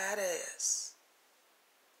googly-eyed ass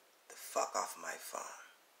the fuck off my phone.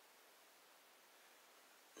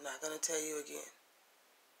 I'm not gonna tell you again.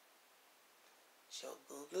 Get your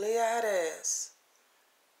googly-eyed ass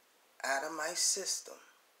out of my system.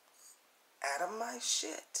 Out of my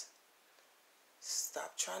shit.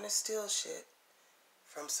 Stop trying to steal shit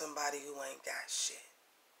from somebody who ain't got shit.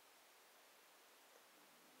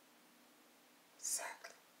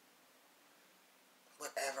 Exactly.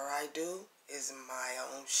 Whatever I do is my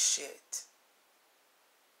own shit.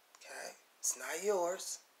 Okay? It's not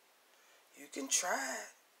yours. You can try it.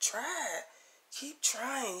 Try it. Keep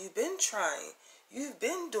trying. You've been trying. You've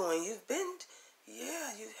been doing.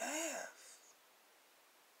 Yeah, you have.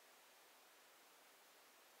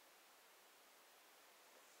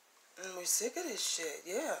 And we're sick of this shit,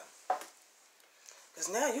 yeah. Because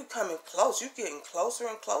now you coming close. You getting closer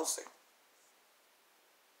and closer.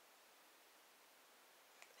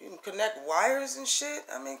 You can connect wires and shit.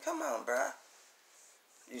 I mean, come on, bruh.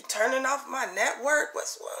 You turning off my network?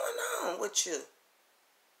 What's going on with you?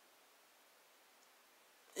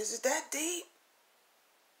 Is it that deep?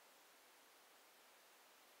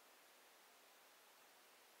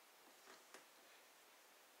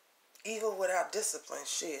 Evil without discipline,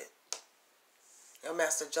 shit. Your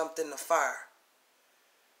master jumped in the fire.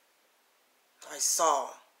 I saw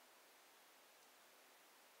him.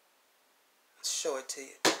 Let's show it to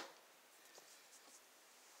you.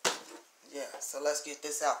 Yeah, so let's get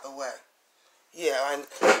this out the way. Yeah,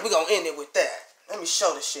 we're going to end it with that. Let me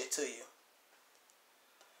show the shit to you.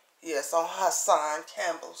 Yeah, it's on Hassan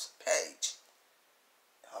Campbell's page.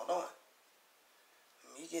 Hold on.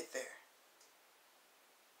 Let me get there.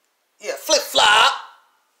 Yeah, flip-flop.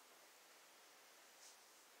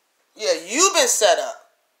 Yeah, you've been set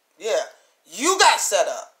up. Yeah, you got set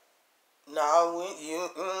up. No,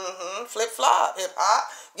 flip-flop, hip-hop,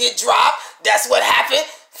 get dropped. That's what happened.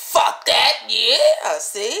 Fuck that. Yeah,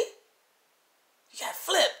 see? You got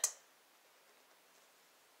flipped.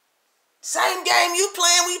 Same game you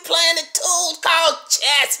playing, we playing the tools called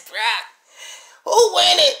chess, bruh. Who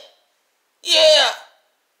win it? Yeah.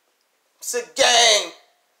 It's a game.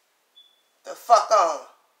 The fuck on.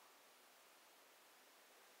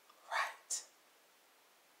 Right.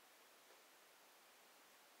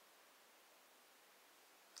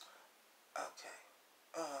 Okay.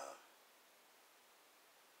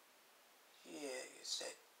 Yeah, it's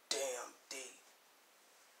that damn deep.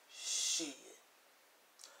 Shit.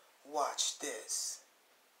 Watch this.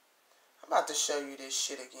 I'm about to show you this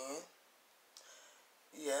shit again.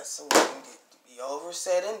 Yeah, so we can be over,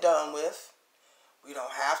 said, and done with. We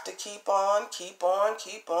don't have to keep on.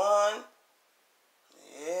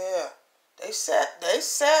 Yeah. They set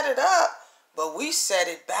it up, but we set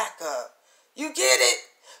it back up. You get it?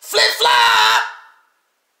 Flip-flop!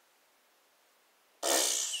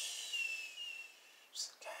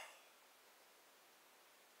 It's a game.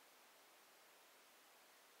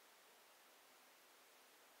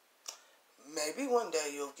 Maybe one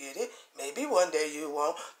day you'll get it. Maybe one day you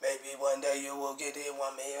won't. Maybe one day you will get it. Maybe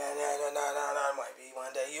one day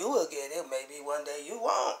you will get it. Maybe one day you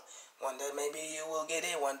won't. One day maybe you will get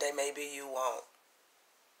it. One day maybe you won't.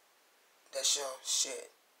 That's your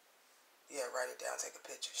shit. Yeah, write it down. Take a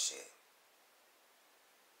picture. Shit.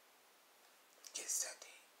 Gets that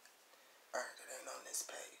deep. Alright, it ain't on this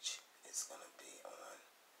page. It's gonna be on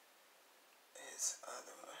this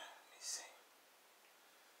other one. Let me see.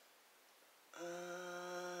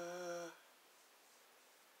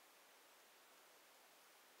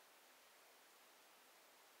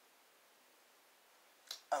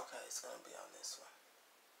 Okay, it's gonna be on this one.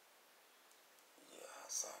 Yeah,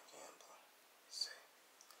 Hassan Campbell. Let's see.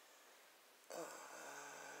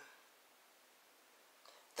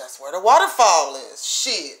 That's where the waterfall is.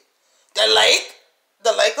 Shit. The lake.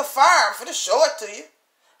 The lake of fire. I'm finna show it to you.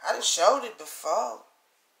 I done showed it before.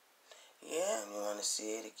 Yeah, you wanna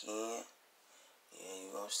see it again? Yeah, you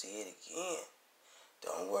gonna see it again.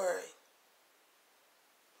 Don't worry.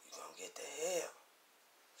 You gonna get the hell.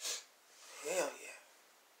 Hell yeah.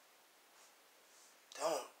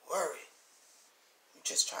 Don't worry. You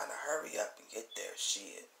just trying to hurry up and get there.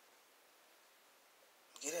 Shit.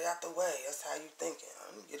 Get it out the way. That's how you thinking.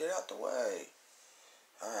 Get it out the way.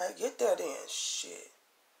 Alright, get there then. Shit.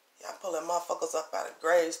 Y'all pulling motherfuckers up out of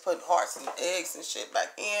graves, putting hearts and eggs and shit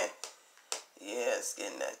back in. Yeah, it's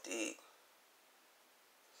getting that deep.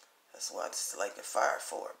 That's what it's like a fire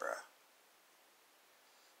for, bro.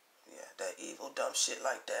 Yeah, that evil, dumb shit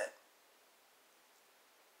like that.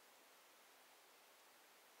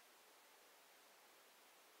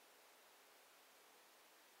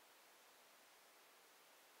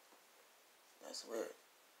 That's weird.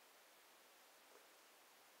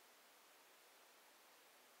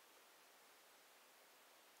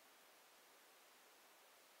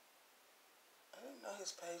 I didn't know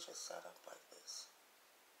his page was set up like this.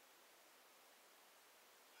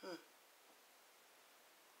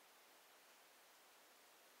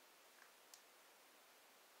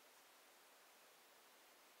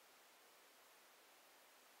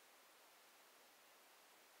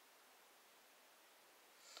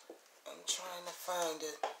 I'm trying to find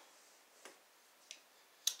it.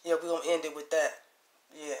 Yeah, we're going to end it with that.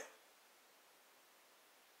 Yeah.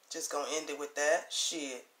 Just going to end it with that.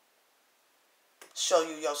 Shit. Show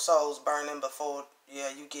you your soul's burning before, yeah,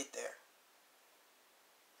 you get there.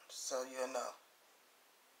 So you'll know.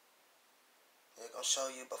 They're going to show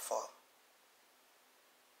you before.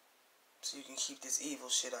 So you can keep this evil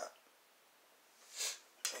shit up.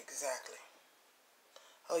 Exactly.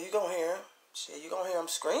 Oh, you going to hear him. Shit, you going to hear him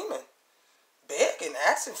screaming. Begging,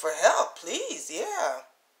 asking for help. Please, yeah.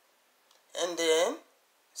 And then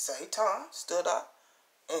Satan stood up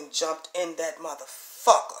and jumped in that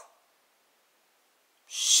motherfucker.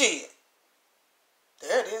 Shit.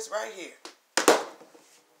 There it is right here.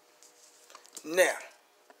 Now,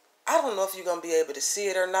 I don't know if you're going to be able to see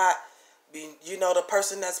it or not. You know, the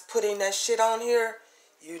person that's putting that shit on here,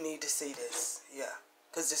 you need to see this. Yeah.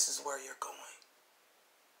 Because this is where you're going.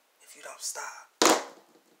 If you don't stop. I'm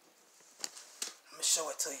going to show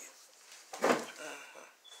it to you.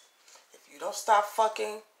 If you don't stop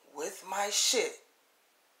fucking with my shit,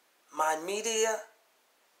 my media,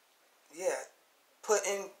 yeah,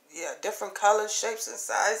 putting, yeah, different colors, shapes, and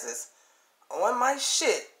sizes on my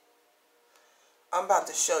shit, I'm about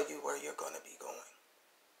to show you where you're going to be going.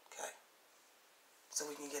 Okay? So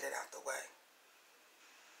we can get it out the way.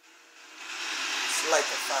 It's like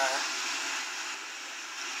a fire.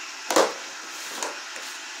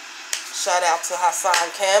 Shout out to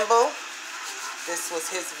Hassan Campbell. This was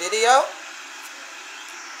his video.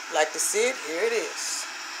 Like to see it? Here it is.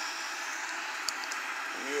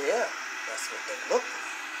 Yeah, that's what they look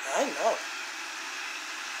like. I know.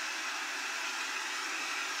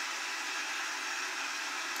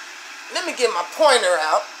 Let me get my pointer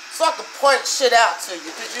out so I can point shit out to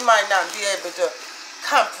you, because you might not be able to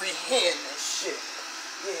comprehend this shit.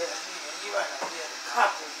 Yeah, you might not be able to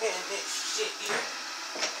comprehend this shit here.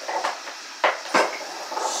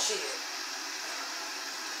 Shit.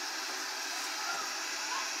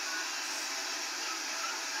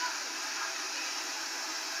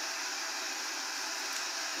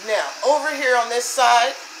 Now, over here on this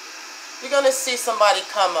side, you're going to see somebody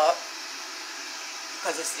come up.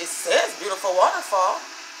 Because it says beautiful waterfall.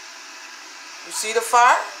 You see the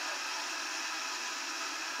fire?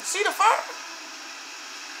 You see the fire?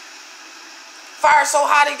 Fire so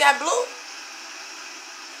hot it got blue.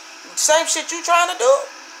 Same shit you trying to do.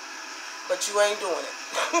 But you ain't doing it.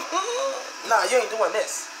 Nah, you ain't doing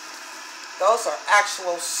this. Those are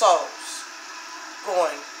actual souls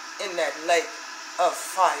going in that lake of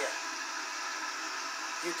fire.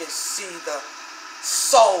 You can see the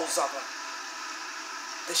souls of them.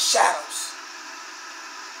 The shadows.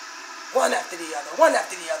 One after the other, one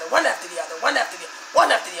after the other, one after the other, one after the other,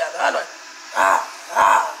 one after the other. I'm like,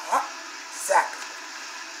 exactly.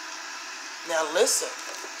 Now listen.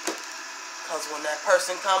 Because when that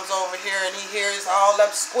person comes over here and he hears all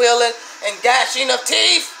them squealing and gashing of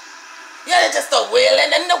teeth, yeah, just the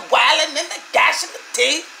wailing and the wailing and the gashing of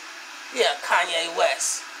teeth. Yeah, Kanye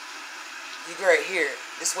West. You great hear it.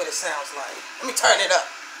 This is what it sounds like. Let me turn it up.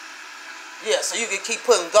 Yeah, so you can keep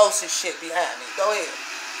putting ghosts and shit behind me. Go ahead.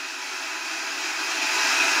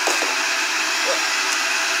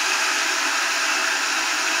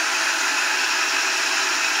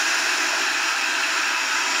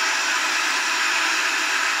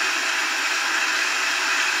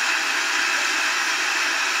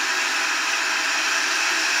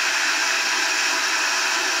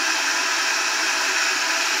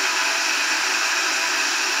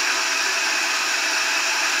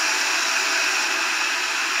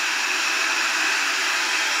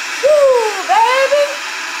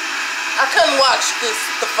 couldn't watch this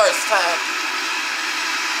the first time.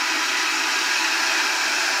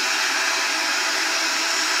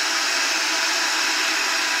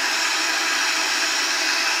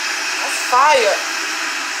 That's fire.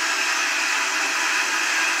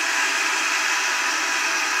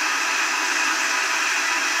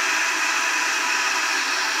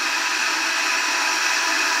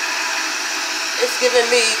 It's giving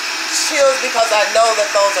me chills because I know that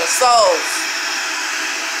those are souls.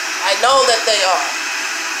 I know that they are.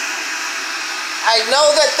 I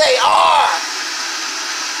know that they are.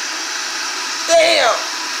 Damn.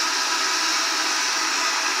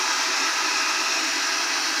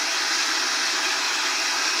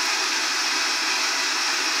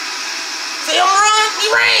 See him run? He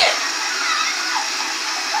ran.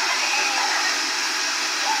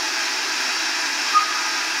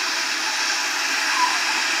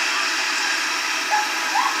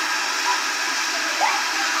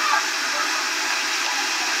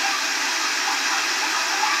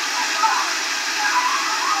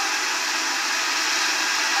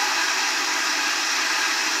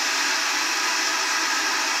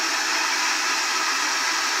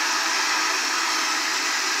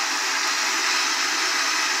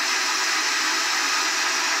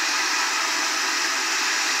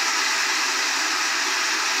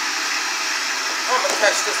 I'm gonna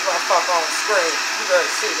catch this motherfucker on screen. You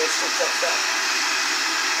better see this shit yourself.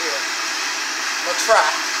 Yeah. I'm gonna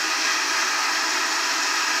try.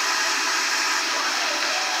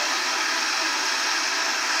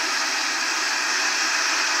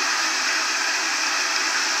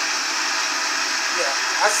 Yeah,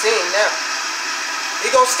 I see him now.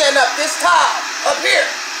 He gonna stand up this tall, up here.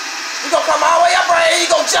 He gonna come all the way up right here.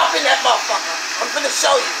 He gonna jump in that motherfucker. I'm finna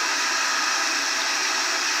show you.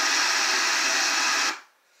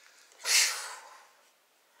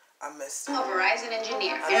 I missed it. I'm a Verizon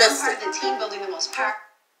engineer. I missed I'm part it. of the team building the most power.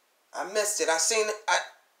 I missed it. I seen it.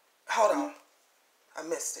 Hold on. I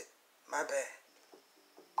missed it. My bad.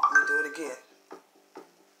 Let me do it again.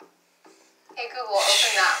 Hey Google,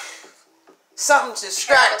 open that. Something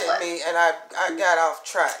distracted me and I got off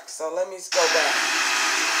track. So let me go back.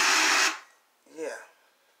 Yeah.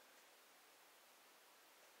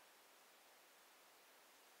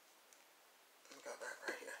 Let me go back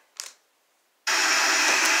right here.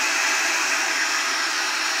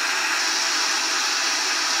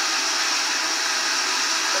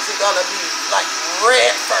 Is he gonna be like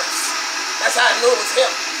red first? That's how I knew it was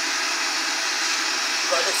him.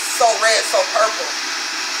 But it's so red, so purple.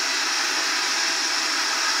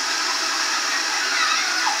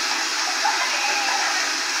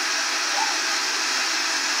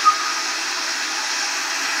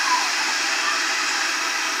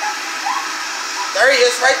 There he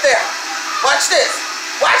is right there. Watch this.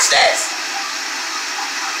 Watch this.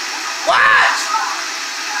 Watch.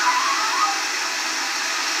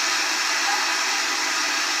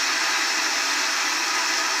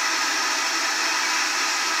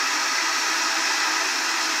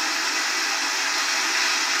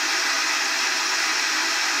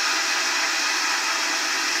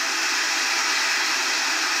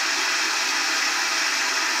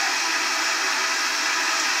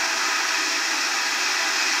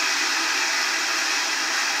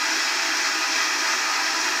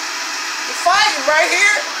 Fighting right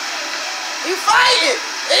here. You fighting.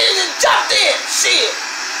 He just jumped in. Shit.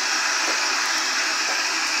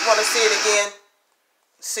 You want to see it again?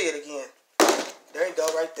 See it again. There you go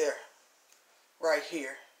right there. Right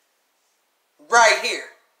here. Right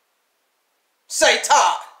here. Say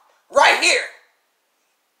Todd. Right here.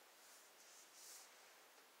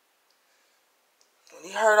 When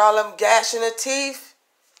he heard all them gashing the teeth,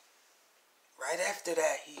 right after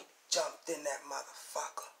that, he jumped in that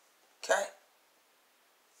motherfucker. Okay?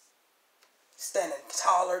 Standing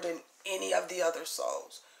taller than any of the other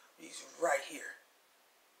souls. He's right here.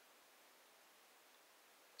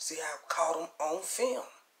 See how I caught him on film.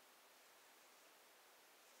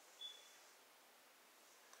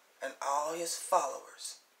 And all his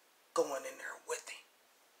followers going in there with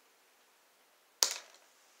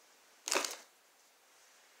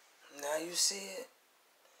him. Now you see it?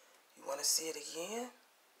 You want to see it again?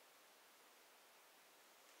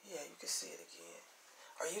 Yeah, you can see it again.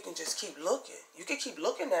 Or you can just keep looking. You can keep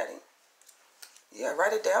looking at him. Yeah,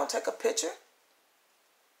 write it down. Take a picture.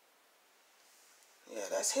 Yeah,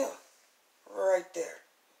 that's him. Right there.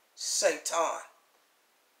 Satan.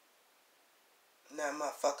 And that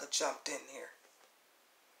motherfucker jumped in here.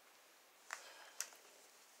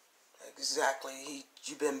 Exactly.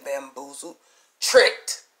 You been bamboozled.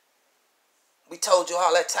 Tricked. We told you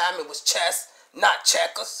all that time it was chess, not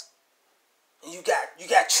checkers. And you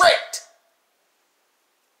got tricked.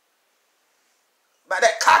 by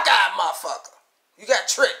that cockeyed motherfucker. You got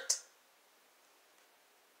tricked.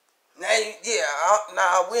 Now you,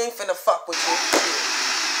 nah, we ain't finna fuck with you.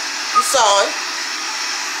 Yeah. You saw him.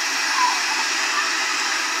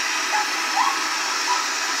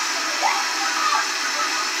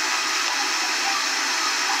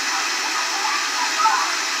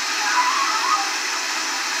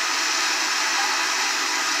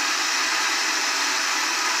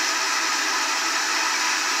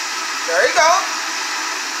 There you go.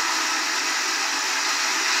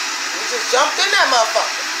 You just jumped in that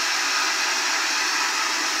motherfucker.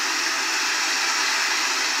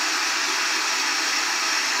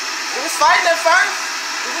 He was fighting at first.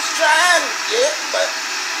 He was trying to get, but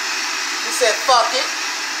he said, fuck it.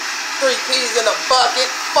 3 peas in a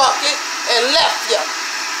bucket, fuck it, and left ya.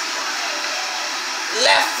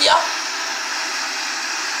 Left ya.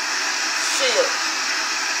 Shit.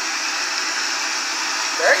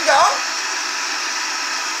 There you go.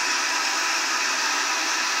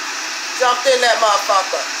 Jumped in that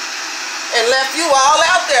motherfucker. And left you all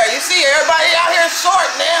out there. You see, everybody out here short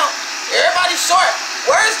now. Everybody's short.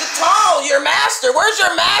 Where's the tall? Your master. Where's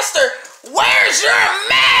your master? Where's your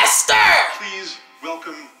master? Please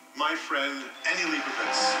welcome my friend Annie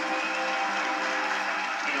Leibovitz.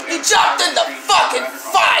 He jumped in the fucking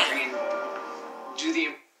fire.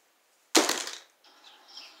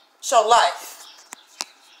 Show life.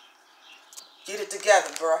 Get it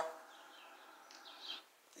together, bro.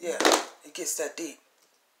 Yeah, it gets that deep.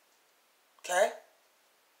 Okay?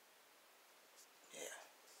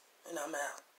 Yeah. And I'm out.